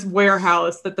like this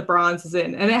warehouse that the Bronze is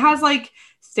in, and it has like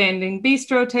standing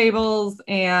bistro tables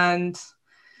and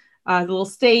a little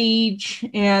stage,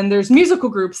 and there's musical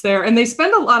groups there, and they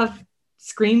spend a lot of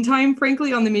screen time,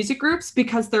 frankly, on the music groups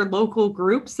because they're local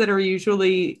groups that are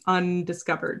usually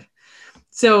undiscovered.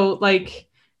 So like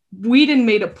Whedon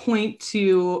made a point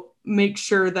to make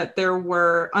sure that there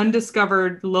were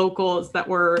undiscovered locals that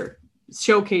were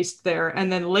showcased there.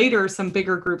 And then later, some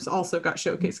bigger groups also got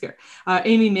showcased there.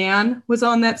 Amy Mann was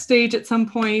on that stage at some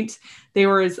point. There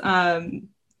was the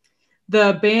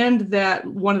band that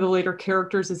one of the later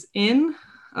characters is in,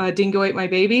 Dingo Ate My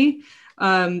Baby.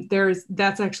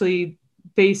 That's actually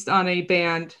based on a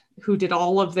band who did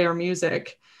all of their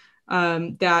music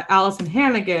that Allison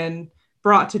Hannigan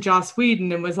brought to Joss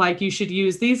Whedon and was like, you should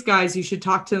use these guys, you should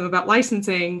talk to them about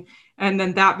licensing. And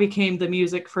then that became the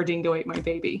music for Dingo Ate My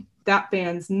Baby. That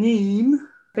band's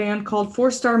band called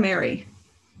 4-Star Mary.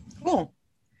 Cool.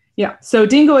 Yeah. So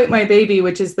Dingo Ate My Baby,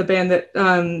 which is the band that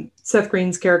Seth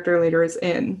Green's character later is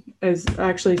in, is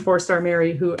actually 4-Star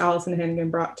Mary, who Allison Hannigan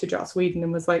brought to Joss Whedon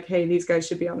and was like, hey, these guys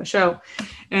should be on the show.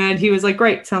 And he was like,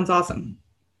 great, sounds awesome.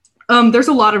 There's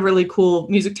a lot of really cool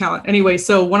music talent. Anyway,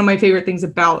 so one of my favorite things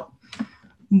about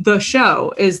the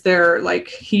show is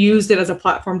he used it as a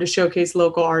platform to showcase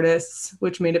local artists,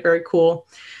 which made it very cool.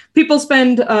 People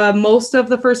spend most of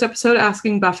the first episode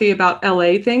asking Buffy about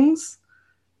LA things,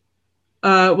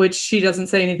 which she doesn't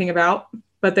say anything about,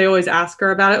 but they always ask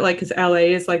her about it, like, because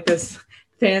LA is like this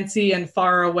fancy and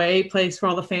far away place where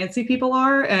all the fancy people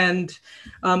are, and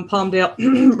Palmdale,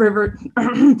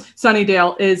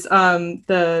 Sunnydale is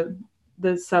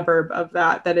the suburb of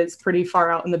that is pretty far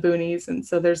out in the boonies, and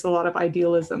so there's a lot of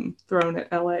idealism thrown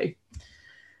at LA.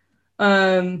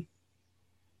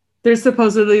 there's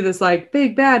supposedly this like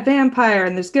big bad vampire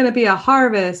and there's going to be a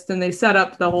harvest, and they set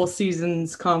up the whole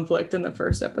season's conflict in the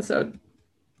first episode.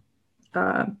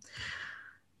 Now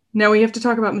we have to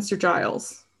talk about Mr.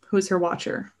 Giles, who's her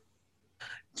watcher.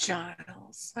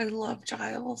 Giles. I love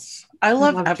Giles. I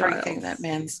love everything Giles. that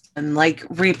man's done. Like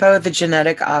Repo, the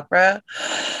genetic opera.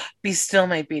 Be still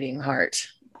my beating heart.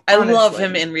 I love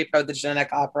him in Repo, the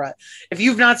genetic opera. If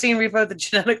you've not seen Repo, the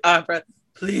genetic opera,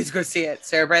 please go see it.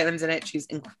 Sarah Brightman's in it. She's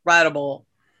incredible.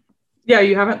 Yeah,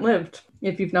 you haven't lived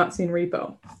if you've not seen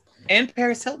Repo. And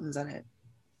Paris Hilton's in it.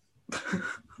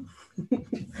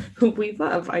 Who we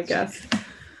love, I guess.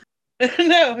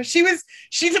 No, she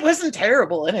wasn't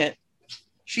terrible in it.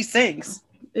 She sings.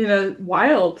 In a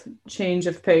wild change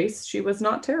of pace, she was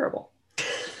not terrible.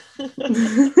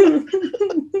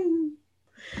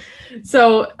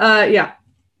 So, yeah,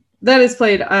 that is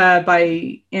played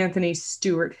by Anthony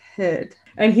Stewart Head,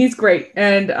 and he's great.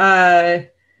 And I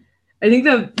think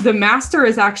the master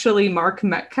is actually Mark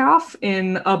Metcalf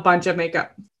in a bunch of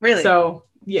makeup. Really? So,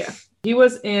 yeah. He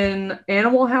was in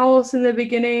Animal House in the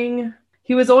beginning.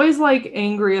 He was always like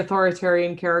angry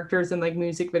authoritarian characters in like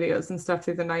music videos and stuff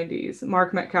through the 90s.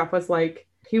 Mark Metcalf was like,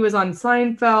 he was on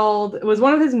Seinfeld. It was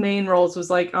one of his main roles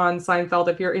was like on Seinfeld.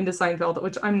 If you're into Seinfeld,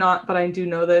 which I'm not, but I do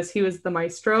know this. He was the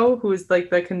maestro, who was like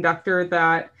the conductor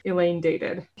that Elaine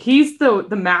dated. He's the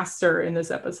master in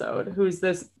this episode, who's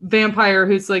this vampire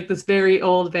who's like this very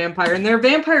old vampire. And their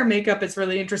vampire makeup is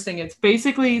really interesting. It's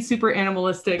basically super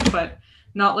animalistic, but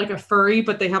not like a furry,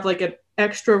 but they have like an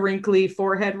extra wrinkly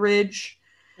forehead ridge.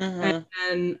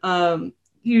 Mm-hmm. And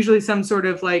usually some sort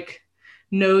of like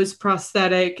nose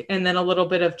prosthetic, and then a little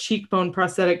bit of cheekbone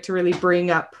prosthetic to really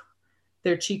bring up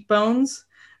their cheekbones.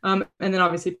 And then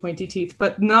obviously pointy teeth,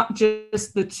 but not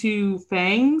just the two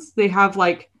fangs. They have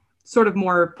like sort of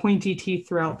more pointy teeth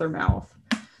throughout their mouth.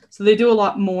 So they do a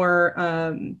lot more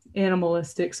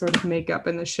animalistic sort of makeup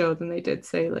in the show than they did,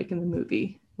 say, like in the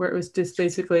movie, where it was just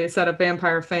basically a set of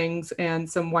vampire fangs and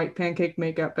some white pancake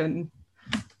makeup, and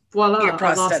voila, a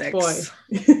lost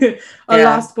boy.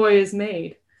 Lost boy is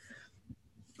made.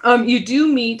 You do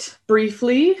meet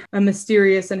briefly a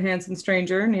mysterious and handsome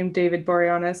stranger named David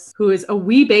Boreanaz, who is a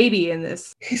wee baby in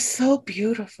this. He's so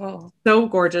beautiful. So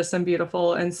gorgeous and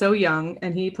beautiful and so young.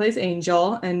 And he plays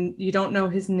Angel, and you don't know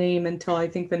his name until I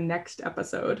think the next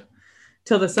episode,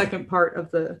 till the second part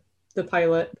of the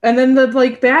pilot. And then the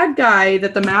like bad guy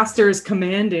that the master is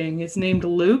commanding is named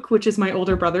Luke, which is my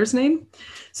older brother's name.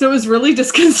 So it was really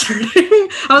disconcerting.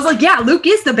 I was like, yeah, Luke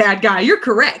is the bad guy. You're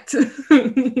correct.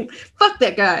 Fuck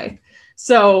that guy.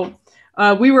 So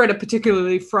we were at a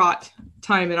particularly fraught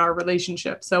time in our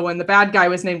relationship. So when the bad guy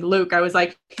was named Luke, I was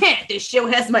like, this show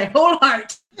has my whole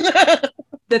heart.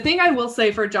 The thing I will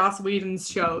say for Joss Whedon's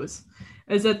shows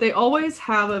is that they always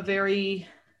have a very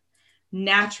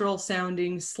natural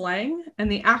sounding slang, and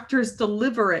the actors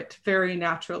deliver it very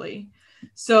naturally.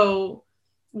 So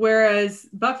whereas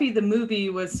Buffy the movie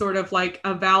was sort of like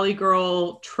a Valley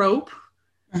Girl trope,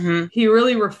 mm-hmm. He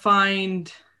really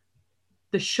refined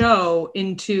the show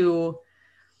into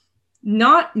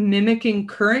not mimicking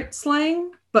current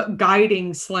slang, but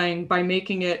guiding slang by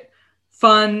making it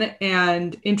fun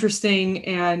and interesting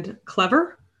and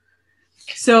clever.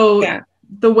 So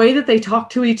the way that they talk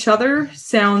to each other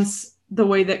sounds the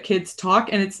way that kids talk,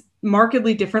 and it's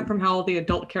markedly different from how the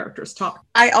adult characters talk.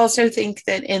 I also think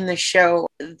that in the show,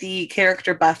 the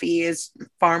character Buffy is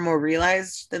far more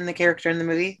realized than the character in the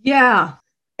movie. Yeah.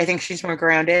 I think she's more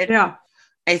grounded. Yeah.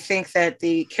 I think that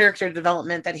the character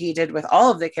development that he did with all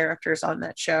of the characters on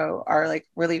that show are like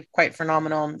really quite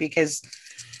phenomenal, because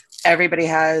everybody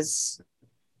has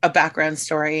a background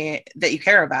story that you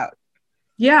care about.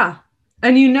 Yeah.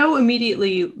 And you know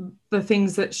immediately the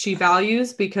things that she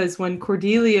values, because when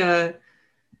Cordelia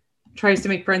tries to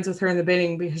make friends with her in the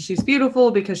beginning because she's beautiful,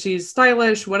 because she's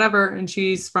stylish, whatever, and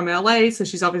she's from LA, so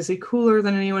she's obviously cooler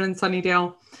than anyone in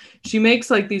Sunnydale, she makes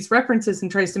like these references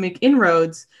and tries to make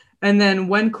inroads. And then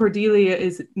when Cordelia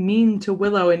is mean to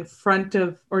Willow in front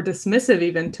of, or dismissive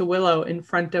even to Willow in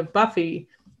front of Buffy,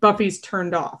 Buffy's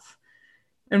turned off.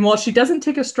 And while she doesn't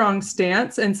take a strong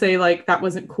stance and say like, that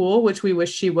wasn't cool, which we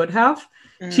wish she would have,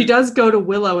 she does go to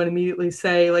Willow and immediately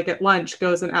say, like at lunch,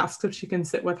 goes and asks if she can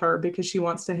sit with her because she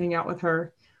wants to hang out with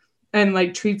her, and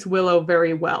like treats Willow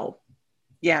very well.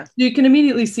 Yeah. You can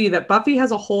immediately see that Buffy has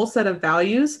a whole set of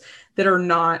values that are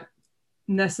not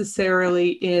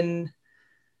necessarily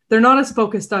they're not as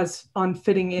focused as on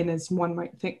fitting in as one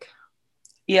might think.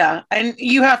 Yeah. And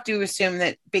you have to assume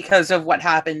that because of what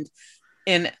happened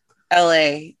in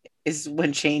LA is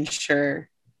when changed her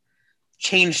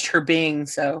being.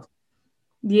 So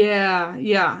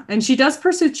yeah. And she does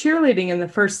pursue cheerleading in the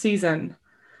first season.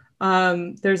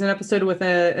 There's an episode with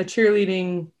a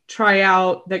cheerleading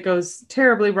tryout that goes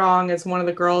terribly wrong as one of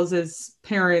the girls'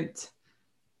 parent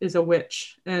is a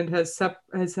witch and has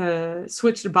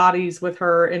switched bodies with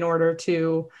her in order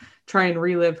to try and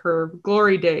relive her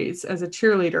glory days as a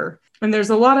cheerleader. And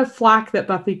there's a lot of flack that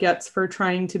Buffy gets for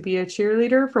trying to be a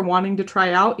cheerleader, for wanting to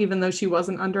try out, even though she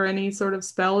wasn't under any sort of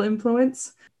spell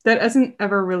influence. That isn't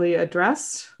ever really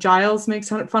addressed. Giles makes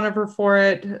fun of her for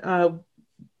it.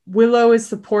 Willow is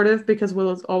supportive because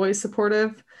Willow's always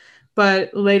supportive.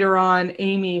 But later on,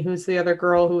 Amy, who's the other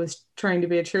girl who was trying to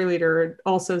be a cheerleader,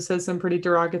 also says some pretty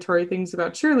derogatory things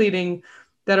about cheerleading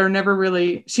that are never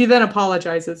really, she then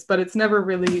apologizes, but it's never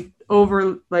really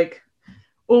overall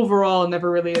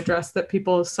never really addressed that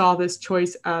people saw this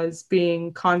choice as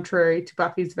being contrary to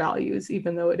Buffy's values,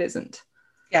 even though it isn't.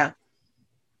 Yeah.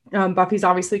 Buffy's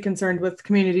obviously concerned with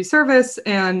community service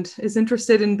and is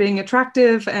interested in being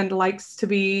attractive and likes to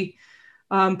be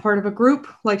part of a group,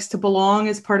 likes to belong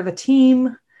as part of a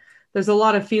team. There's a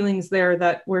lot of feelings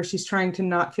there where she's trying to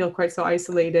not feel quite so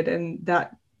isolated, and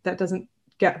that doesn't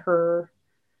get her.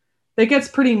 That gets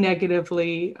pretty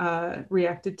negatively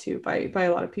reacted to by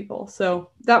a lot of people. So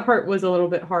that part was a little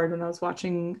bit hard when I was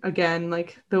watching again.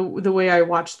 Like the way I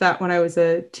watched that when I was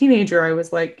a teenager, I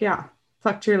was like, yeah,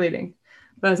 fuck cheerleading.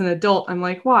 But as an adult, I'm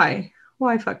like, why?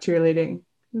 Why fuck cheerleading?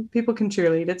 People can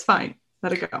cheerlead. It's fine.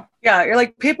 Let it go. Yeah, you're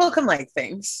like, people can like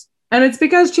things. And it's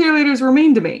because cheerleaders were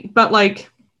mean to me. But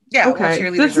like, yeah, okay, well,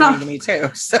 cheerleaders were mean to me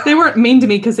too. So. They weren't mean to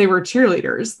me because they were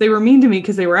cheerleaders. They were mean to me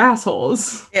because they were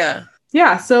assholes. Yeah.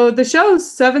 Yeah, so the show's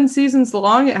 7 seasons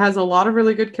long. It has a lot of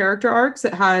really good character arcs.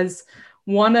 It has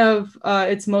one of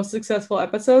its most successful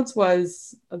episodes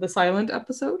was the silent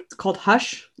episode. It's called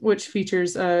Hush, which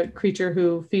features a creature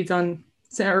who feeds on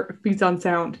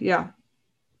sound. Yeah.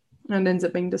 And ends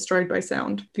up being destroyed by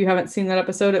sound. If you haven't seen that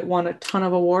episode, it won a ton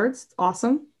of awards. It's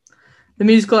awesome. The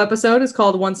musical episode is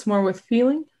called Once More with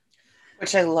Feeling,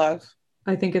 which I love.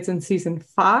 I think it's in season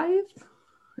 5.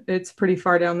 It's pretty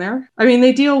far down there. I mean,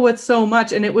 they deal with so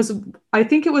much, and I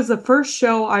think it was the first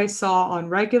show I saw on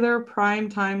regular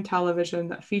primetime television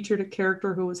that featured a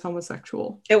character who was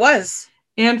homosexual. It was.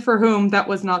 And for whom that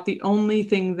was not the only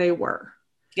thing they were.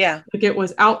 Yeah. Like, it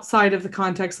was outside of the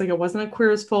context. Like, it wasn't a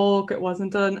Queer as Folk. It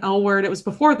wasn't an L word. It was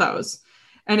before those.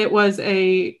 And it was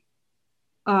Queer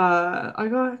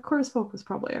as Folk was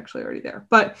probably actually already there.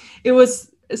 But it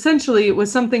was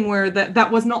something where that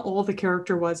was not all the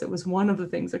character was. It was one of the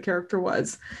things the character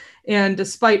was. And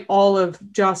despite all of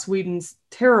Joss Whedon's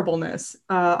terribleness,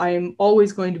 I am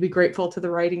always going to be grateful to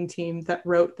the writing team that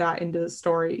wrote that into the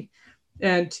story,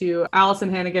 and to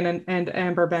Allison Hannigan and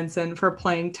Amber Benson for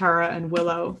playing Tara and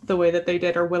Willow the way that they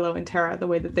did, or Willow and Tara the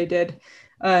way that they did.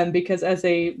 Because as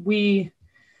a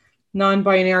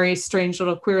non-binary strange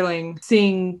little queerling,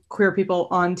 seeing queer people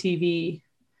on TV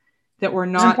that were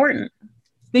not important.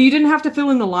 That you didn't have to fill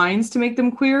in the lines to make them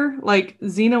queer. Like,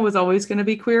 Xena was always going to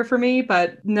be queer for me,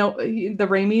 but no, the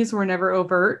Raimis were never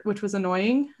overt, which was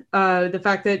annoying. The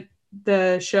fact that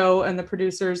the show and the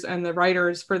producers and the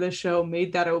writers for this show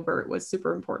made that overt was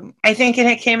super important. I think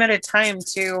it came at a time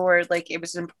too where like it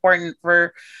was important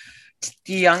for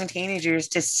the young teenagers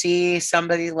to see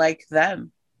somebody like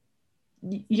them.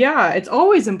 Yeah, it's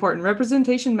always important.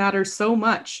 Representation matters so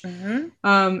much. Mm-hmm.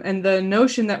 And the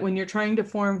notion that when you're trying to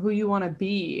form who you want to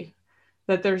be,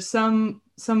 that there's some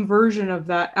version of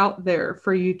that out there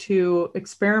for you to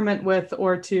experiment with,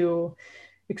 or to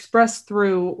express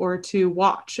through, or to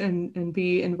watch and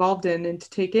be involved in and to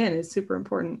take in, is super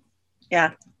important.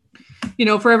 Yeah. You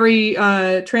know, for every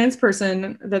trans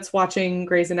person that's watching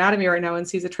Grey's Anatomy right now and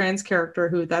sees a trans character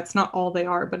who that's not all they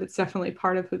are, but it's definitely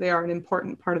part of who they are, an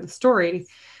important part of the story,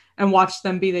 and watch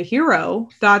them be the hero,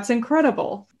 that's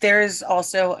incredible. There's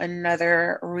also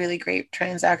another really great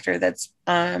trans actor that's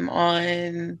on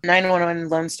 911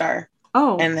 Lone Star.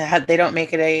 Oh. And they don't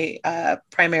make it a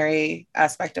primary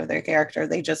aspect of their character.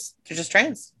 They're just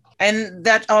trans. And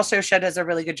that also Shed does a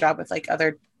really good job with like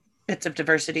other bits of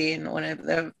diversity. And one of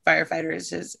the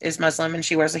firefighters is Muslim, and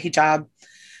she wears a hijab,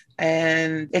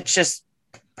 and it's just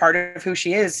part of who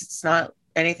she is. It's not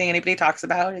anything anybody talks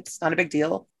about. It's not a big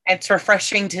deal. It's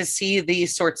refreshing to see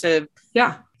these sorts of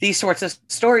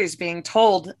stories being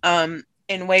told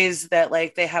in ways that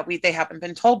like they haven't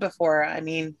been told before. I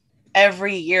mean,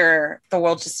 every year the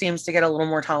world just seems to get a little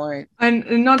more tolerant,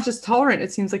 and not just tolerant.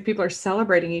 It seems like people are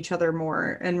celebrating each other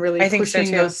more and really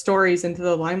pushing those stories into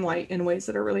the limelight in ways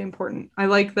that are really important. I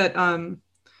like that.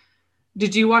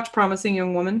 Did you watch Promising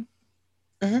Young Woman?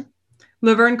 Mm-hmm.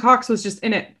 Laverne Cox was just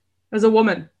in it as a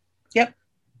woman. Yep.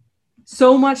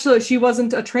 So much so that she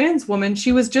wasn't a trans woman.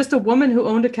 She was just a woman who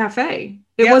owned a cafe.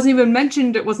 It Yep. wasn't even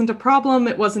mentioned. It wasn't a problem.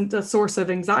 It wasn't a source of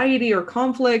anxiety or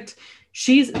conflict.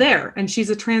 She's there and she's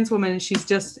a trans woman and she's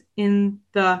just in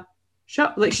the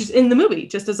show. Like she's in the movie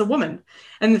just as a woman.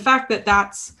 And the fact that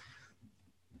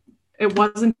it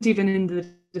wasn't even in the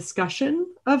discussion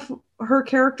of her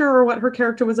character or what her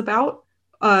character was about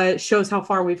shows how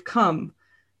far we've come,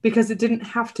 because it didn't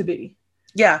have to be.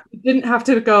 Yeah. It didn't have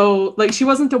to go, like, she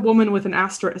wasn't a woman with an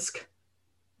asterisk.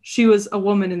 She was a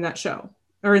woman in that show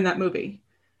or in that movie.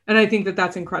 And I think that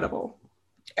that's incredible.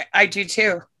 I do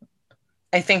too.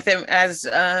 I think that as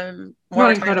more Not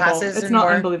time incredible. passes, It's and not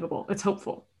more, unbelievable. It's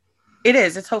hopeful. it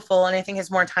is. It's hopeful, and I think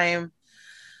as more time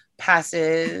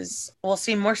passes, we'll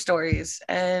see more stories,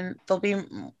 and there'll be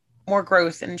more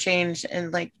growth and change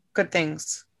and like good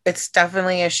things. It's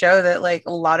definitely a show that like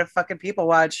a lot of fucking people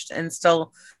watched and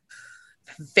still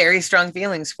very strong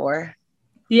feelings for.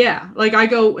 Yeah, like I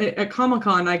go at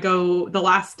Comic-Con, I go the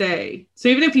last day. So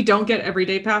even if you don't get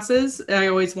everyday passes, I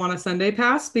always want a Sunday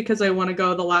pass because I want to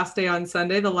go the last day on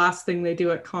Sunday. The last thing they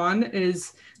do at con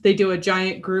is they do a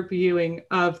giant group viewing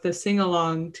of the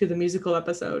sing-along to the musical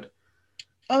episode.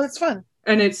 Oh, that's fun.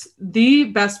 And it's the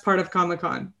best part of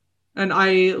Comic-Con. And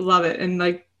I love it. And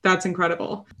like, that's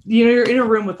incredible. You know, you're in a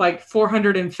room with like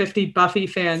 450 Buffy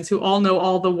fans who all know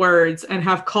all the words and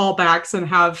have callbacks and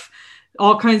have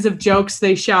all kinds of jokes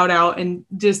they shout out, and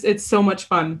just it's so much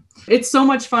fun. It's so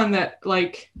much fun that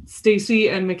like Stacy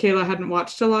and Michaela hadn't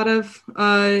watched a lot of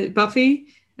Buffy,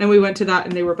 and we went to that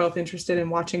and they were both interested in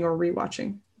watching or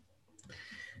rewatching.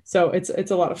 So it's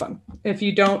a lot of fun. If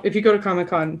you go to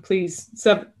Comic-Con, please,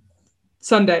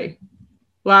 Sunday,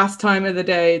 last time of the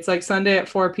day, it's like Sunday at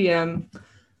 4 p.m.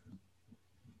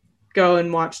 Go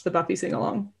and watch the Buffy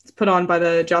sing-along. It's put on by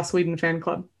the Joss Whedon fan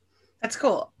club. That's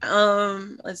cool.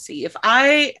 Let's see. Do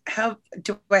I have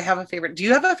a favorite? Do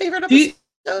you have a favorite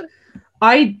episode?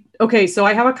 So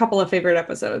I have a couple of favorite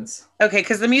episodes. Okay,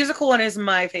 because the musical one is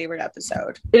my favorite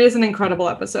episode. It is an incredible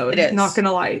episode. It is. Not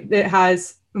gonna lie. It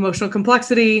has emotional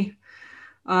complexity.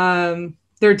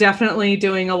 They're definitely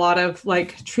doing a lot of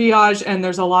like triage, and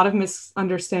there's a lot of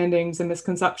misunderstandings and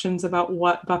misconceptions about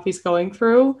what Buffy's going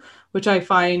through, which I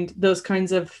find those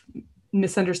kinds of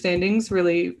misunderstandings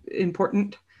really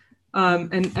important.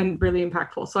 And really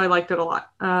impactful. So I liked it a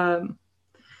lot.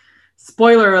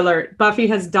 Spoiler alert, Buffy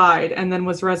has died and then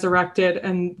was resurrected,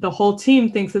 and the whole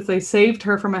team thinks that they saved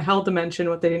her from a hell dimension.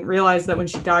 What they didn't realize that when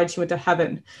she died, she went to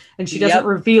heaven, and she doesn't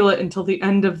reveal it until the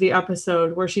end of the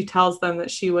episode where she tells them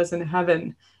that she was in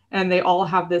heaven, and they all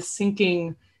have this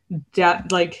sinking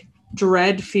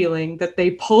dread feeling that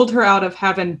they pulled her out of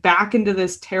heaven back into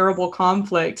this terrible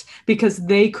conflict because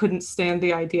they couldn't stand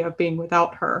the idea of being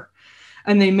without her.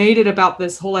 And they made it about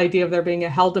this whole idea of there being a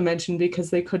hell dimension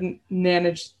because they couldn't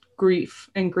manage grief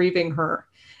and grieving her.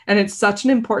 And it's such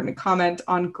an important comment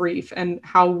on grief and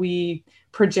how we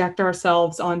project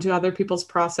ourselves onto other people's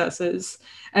processes.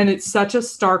 And it's such a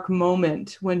stark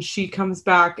moment when she comes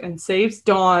back and saves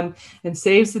Dawn and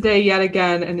saves the day yet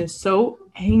again and is so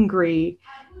angry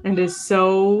and is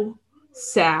so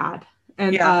sad.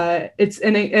 And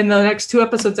and the next two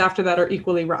episodes after that are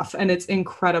equally rough, and it's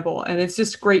incredible, and it's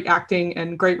just great acting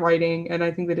and great writing, and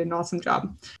I think they did an awesome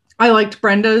job. I liked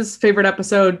Brenda's favorite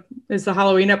episode is the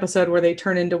Halloween episode where they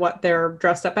turn into what they're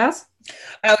dressed up as.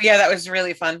 Oh yeah, that was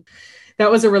really fun. That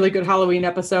was a really good Halloween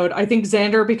episode. I think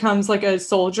Xander becomes like a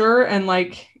soldier and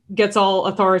like gets all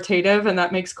authoritative, and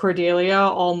that makes Cordelia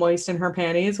all moist in her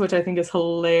panties, which I think is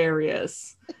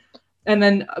hilarious. And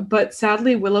then, but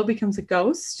sadly, Willow becomes a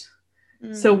ghost.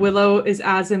 So Willow is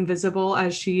as invisible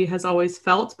as she has always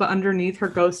felt, but underneath her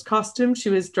ghost costume,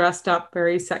 she was dressed up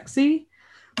very sexy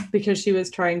because she was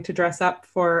trying to dress up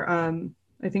for,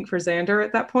 I think for Xander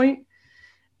at that point.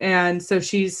 And so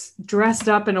she's dressed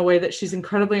up in a way that she's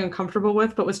incredibly uncomfortable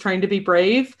with, but was trying to be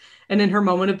brave. And in her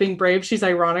moment of being brave, she's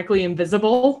ironically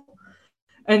invisible.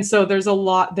 And so there's a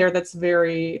lot there that's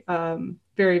very,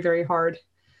 very, very hard.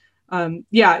 And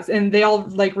they all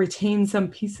like retain some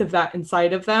piece of that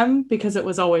inside of them because it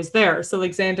was always there. So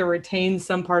like Xander retains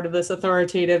some part of this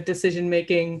authoritative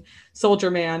decision-making soldier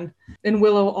man, and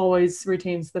Willow always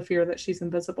retains the fear that she's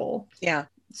invisible. Yeah.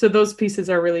 So those pieces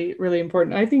are really, really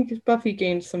important. I think Buffy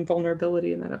gained some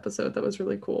vulnerability in that episode. That was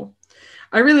really cool.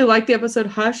 I really like the episode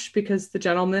Hush because the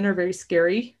gentlemen are very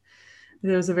scary. It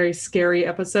was a very scary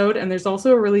episode. And there's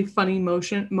also a really funny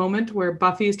moment where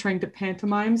Buffy is trying to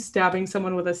pantomime stabbing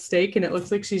someone with a stake, and it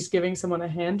looks like she's giving someone a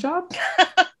hand job.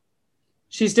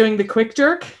 She's doing the quick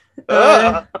jerk.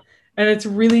 And it's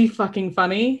really fucking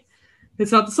funny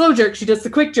it's not the slow jerk, she does the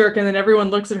quick jerk, and then everyone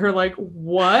looks at her like,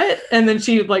 what? And then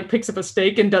she like picks up a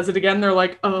steak and does it again. They're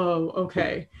like, oh,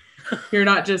 okay. You're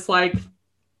not just like,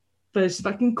 but just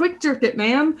fucking quick jerk it,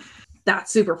 man.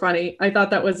 That's super funny. I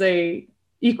thought that was a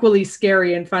equally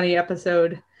scary and funny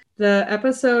episode. The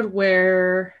episode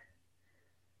where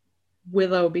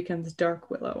Willow becomes Dark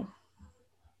Willow.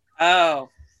 Oh.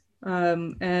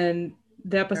 And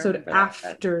the episode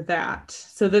after that.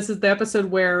 So this is the episode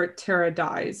where Tara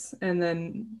dies, and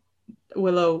then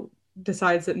Willow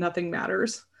decides that nothing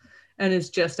matters and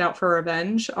is just out for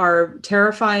revenge, are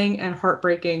terrifying and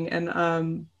heartbreaking.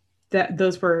 And that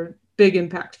those were big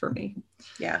impact for me.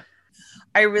 Yeah.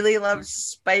 I really love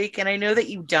Spike, and I know that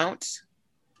you don't.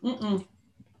 Mm-mm.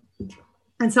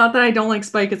 It's not that I don't like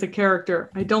Spike as a character.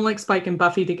 I don't like Spike and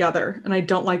Buffy together, and I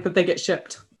don't like that they get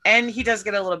shipped. And he does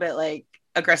get a little bit like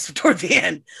aggressive toward the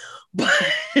end, but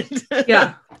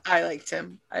yeah, I liked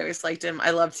him. I always liked him.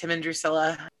 I loved him and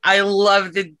Drusilla. I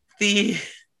loved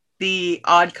the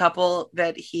odd couple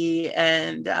that he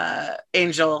and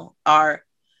Angel are.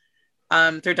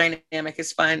 Their dynamic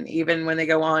is fun, even when they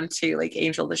go on to like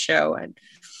Angel the show,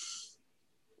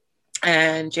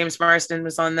 and James Marsden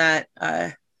was on that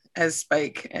as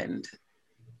Spike, and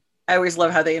I always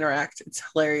love how they interact. It's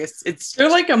hilarious. They're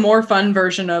like a more fun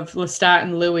version of Lestat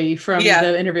and Louis from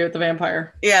the Interview with the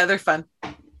Vampire. Yeah, they're fun.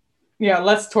 Yeah,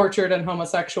 less tortured and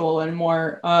homosexual, and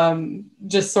more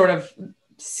just sort of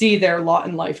see their lot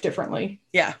in life differently.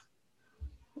 Yeah,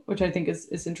 which I think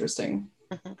is interesting.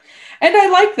 Mm-hmm. And I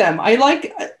like them. I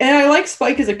like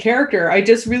Spike as a character. I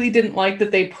just really didn't like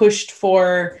that they pushed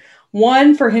for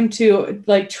him to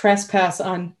like trespass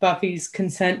on Buffy's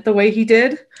consent the way he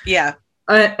did. Yeah.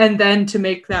 And then to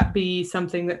make that be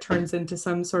something that turns into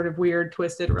some sort of weird,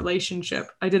 twisted relationship.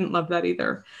 I didn't love that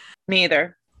either. Me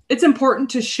either. It's important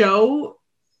to show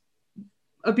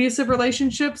abusive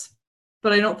relationships,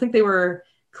 but I don't think they were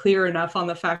clear enough on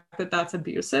the fact that that's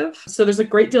abusive. So there's a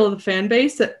great deal of the fan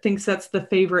base that thinks that's the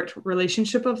favorite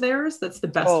relationship of theirs. That's the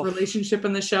best relationship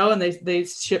in the show. And they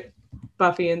ship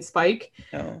Buffy and Spike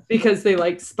because they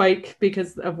liked Spike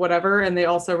because of whatever. And they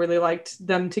also really liked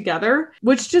them together,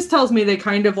 which just tells me they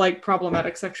kind of like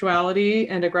problematic sexuality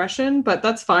and aggression, but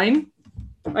that's fine.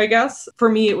 I guess for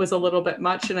me, it was a little bit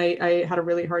much. And I had a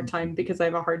really hard time because I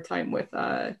have a hard time with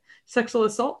sexual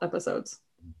assault episodes.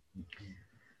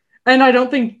 And I don't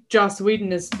think Joss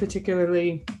Whedon is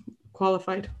particularly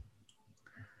qualified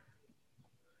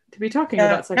to be talking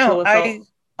about sexual assault.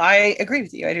 I agree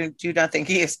with you. I do not think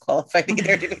he is qualified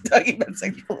either to be talking about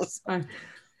sexual assault.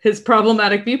 His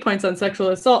problematic viewpoints on sexual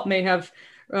assault may have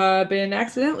been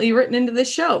accidentally written into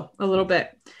this show a little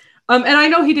bit. And I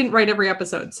know he didn't write every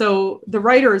episode. So the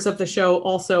writers of the show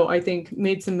also, I think,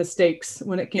 made some mistakes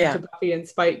when it came to Buffy and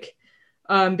Spike.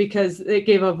 Because it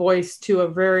gave a voice to a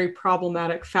very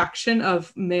problematic faction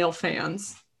of male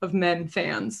fans, of men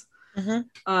fans,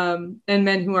 and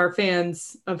men who are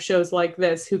fans of shows like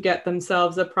this, who get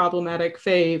themselves a problematic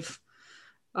fave,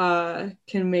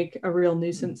 can make a real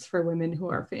nuisance for women who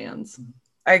are fans.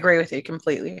 I agree with you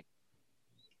completely.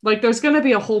 Like, there's going to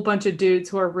be a whole bunch of dudes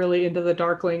who are really into the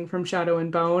Darkling from Shadow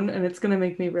and Bone, and it's going to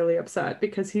make me really upset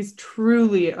because he's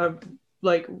truly a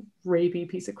like rapey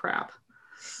piece of crap.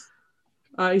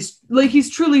 He's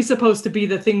truly supposed to be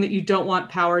the thing that you don't want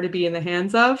power to be in the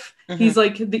hands of. He's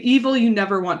like the evil you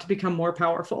never want to become more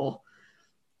powerful.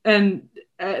 And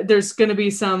there's going to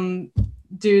be some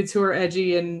dudes who are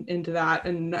edgy and into that.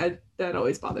 And that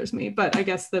always bothers me. But I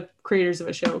guess the creators of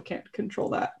a show can't control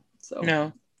that. So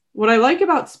no. What I like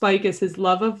about Spike is his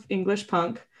love of English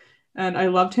punk. And I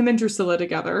loved him and Drusilla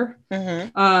together.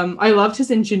 I loved his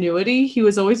ingenuity. He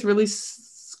was always really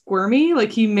squirmy.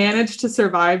 Like, he managed to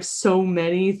survive so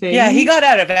many things. Yeah, he got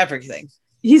out of everything.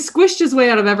 He squished his way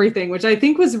out of everything, which I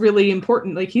think was really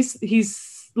important. Like,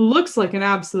 he's looks like an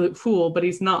absolute fool, but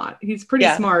he's not. He's pretty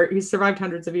smart. He's survived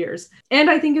hundreds of years. And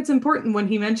I think it's important when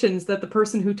he mentions that the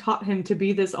person who taught him to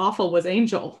be this awful was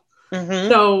Angel.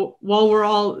 So while we're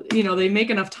all, they make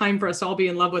enough time for us to all be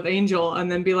in love with Angel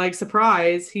and then be like,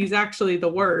 surprise, he's actually the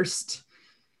worst.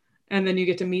 And then you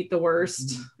get to meet the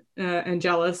worst and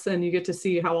Jealous, and you get to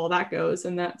see how all that goes.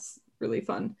 And that's really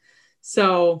fun.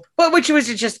 So, but which was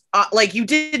just like, you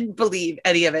didn't believe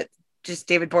any of it. Just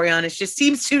David Boreanaz just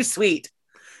seems too sweet.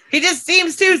 He just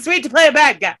seems too sweet to play a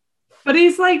bad guy. But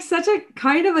he's like such a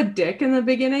kind of a dick in the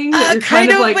beginning.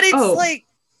 Kind of like, but it's like,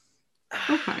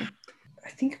 okay. I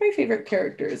think my favorite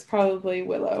character is probably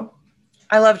Willow.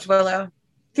 I loved Willow.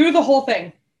 Through the whole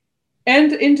thing.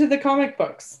 And into the comic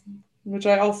books, which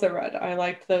I also read. I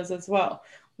liked those as well.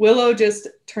 Willow just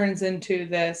turns into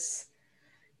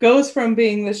goes from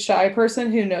being this shy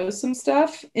person who knows some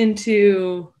stuff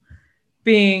into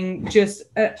being just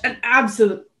an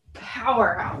absolute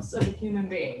powerhouse of a human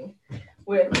being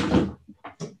with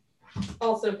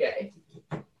also gay.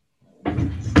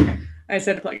 I just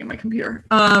had to plug in my computer.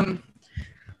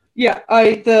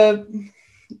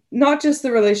 Not just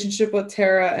the relationship with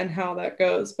Tara and how that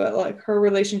goes, but like her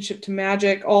relationship to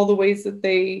Magic, all the ways that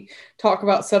they talk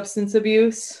about substance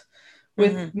abuse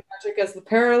with Magic as the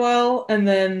parallel, and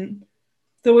then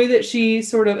the way that she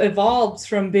sort of evolves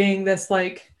from being this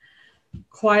like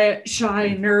quiet, shy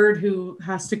nerd who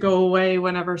has to go away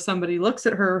whenever somebody looks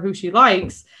at her who she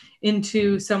likes,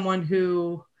 into someone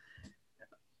who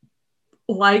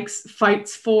likes,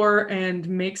 fights for, and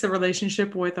makes a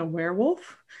relationship with a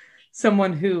werewolf.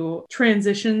 Someone who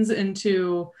transitions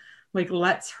into like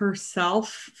lets herself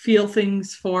feel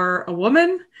things for a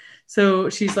woman. So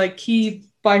she's like key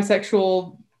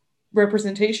bisexual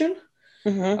representation.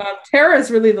 Tara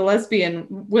is really the lesbian.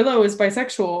 Willow is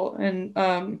bisexual,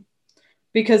 and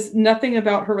because nothing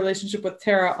about her relationship with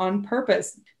Tara on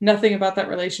purpose, nothing about that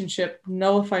relationship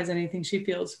nullifies anything she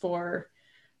feels for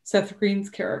Seth Green's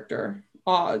character,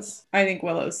 Oz. I think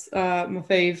Willow's my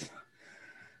fave.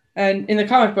 And in the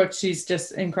comic book, she's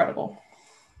just incredible.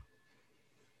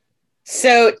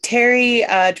 So Terry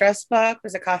Dressbach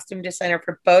was a costume designer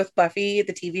for both Buffy,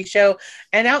 the TV show,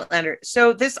 and Outlander.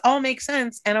 So this all makes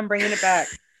sense, and I'm bringing it back.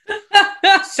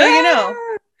 So, you know,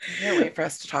 I can't wait for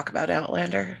us to talk about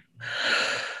Outlander.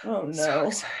 Oh, no.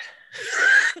 So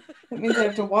that means I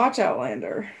have to watch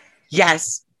Outlander.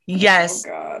 Yes. Oh,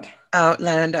 God.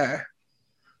 Outlander.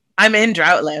 I'm in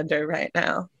Droughtlander right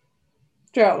now.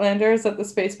 Droughtlander, is that the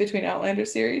space between Outlander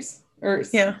series? Or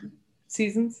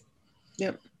seasons?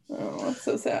 Yep. Oh, that's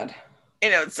so sad. I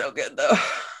know, it's so good, though.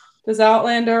 Does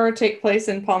Outlander take place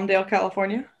in Palmdale,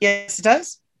 California? Yes, it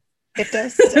does. It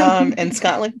does. In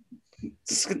Scotland.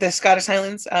 The Scottish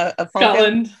Highlands of Palmdale.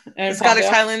 Scotland and the Scottish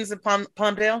Highlands of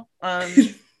Palmdale.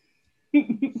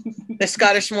 The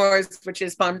Scottish Moors, which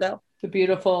is Palmdale. The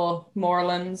beautiful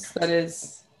moorlands that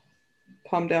is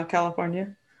Palmdale,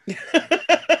 California.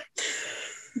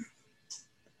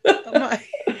 Oh my.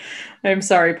 I'm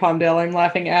sorry, Palmdale. I'm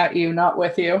laughing at you, not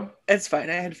with you. It's fine.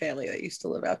 I had family that used to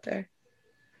live out there.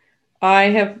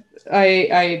 I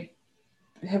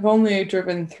have only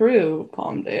driven through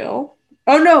Palmdale.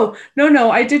 Oh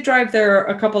no! I did drive there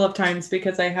a couple of times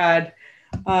because I had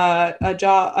a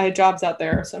job. I had jobs out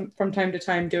there, so from time to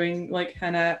time doing like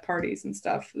henna parties and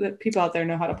stuff. That people out there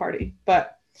know how to party,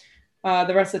 but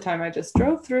the rest of the time I just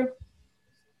drove through.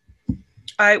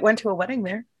 I went to a wedding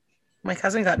there. My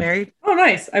cousin got married. Oh,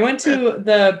 nice! I went to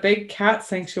the big cat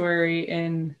sanctuary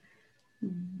in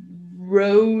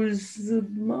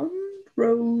Rosemead.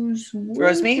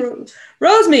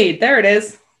 Rosemead. There it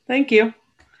is. Thank you.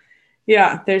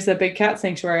 Yeah, there's a big cat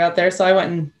sanctuary out there, so I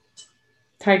went and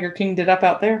Tiger King'd it up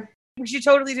out there. We should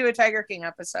totally do a Tiger King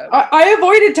episode. I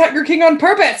avoided Tiger King on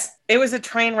purpose. It was a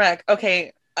train wreck.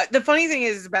 Okay, the funny thing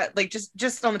is about like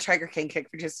just on the Tiger King kick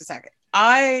for just a second.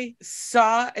 I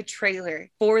saw a trailer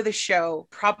for the show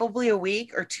probably a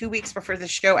week or 2 weeks before the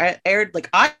show aired. Like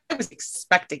I was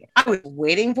expecting it. I was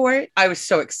waiting for it. I was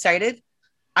so excited.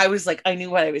 I was like, I knew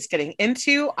what I was getting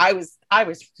into. I was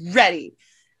ready.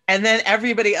 And then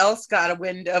everybody else got a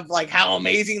wind of like how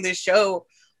amazing this show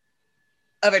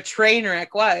of a train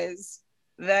wreck was,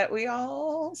 that we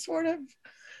all sort of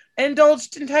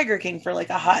indulged in Tiger King for like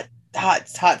a hot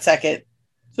second.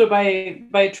 So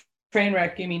by train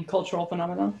wreck, you mean cultural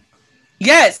phenomenon?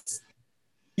 Yes,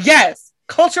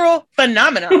 cultural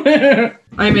phenomenon.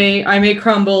 I may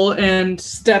crumble and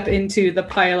step into the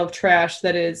pile of trash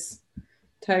that is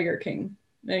Tiger King.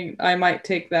 I might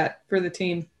take that for the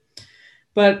team,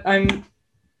 but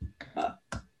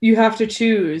you have to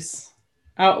choose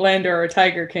Outlander or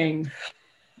Tiger King.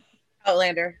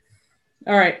 Outlander.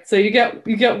 All right, so you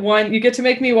get one. You get to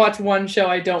make me watch one show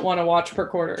I don't want to watch per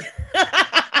quarter.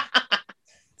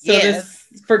 So this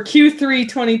for Q3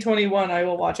 2021, I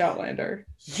will watch Outlander.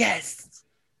 Yes,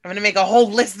 I'm gonna make a whole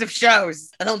list of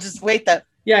shows, and I'll just wait that.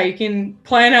 Yeah, you can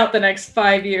plan out the next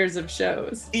 5 years of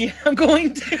shows. Yeah, I'm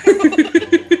going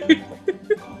to.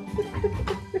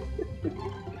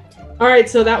 All right,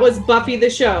 so that was Buffy the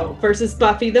show versus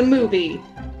Buffy the movie.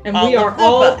 And we are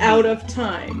all out of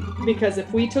time, because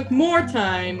if we took more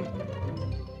time,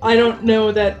 I don't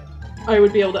know that I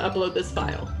would be able to upload this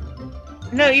file.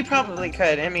 No, you probably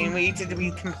could. I mean, we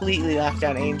completely left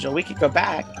out Angel. We could go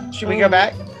back. Should we go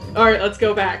back? All right, let's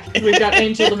go back. We've got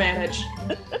Angel to manage.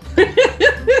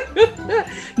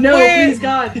 No, please,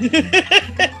 God.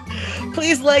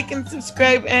 Please like and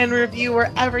subscribe and review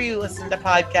wherever you listen to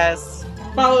podcasts.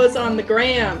 Follow us on the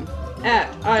gram at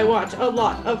I Watch a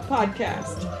Lot of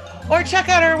Podcasts. Or check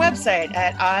out our website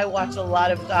at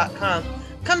iwatchalotof.com.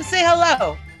 Come say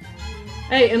hello.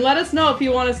 Hey, and let us know if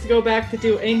you want us to go back to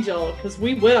do Angel, because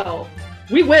we will.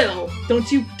 We will.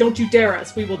 Don't you dare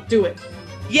us. We will do it.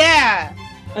 Yeah.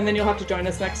 And then you'll have to join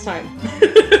us next time.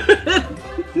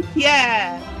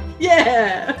 Yeah.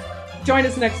 Yeah. Join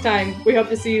us next time. We hope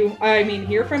to see you. I mean,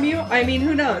 hear from you. I mean,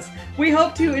 who knows? We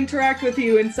hope to interact with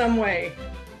you in some way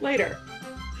later.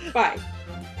 Bye.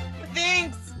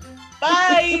 Thanks.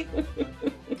 Bye.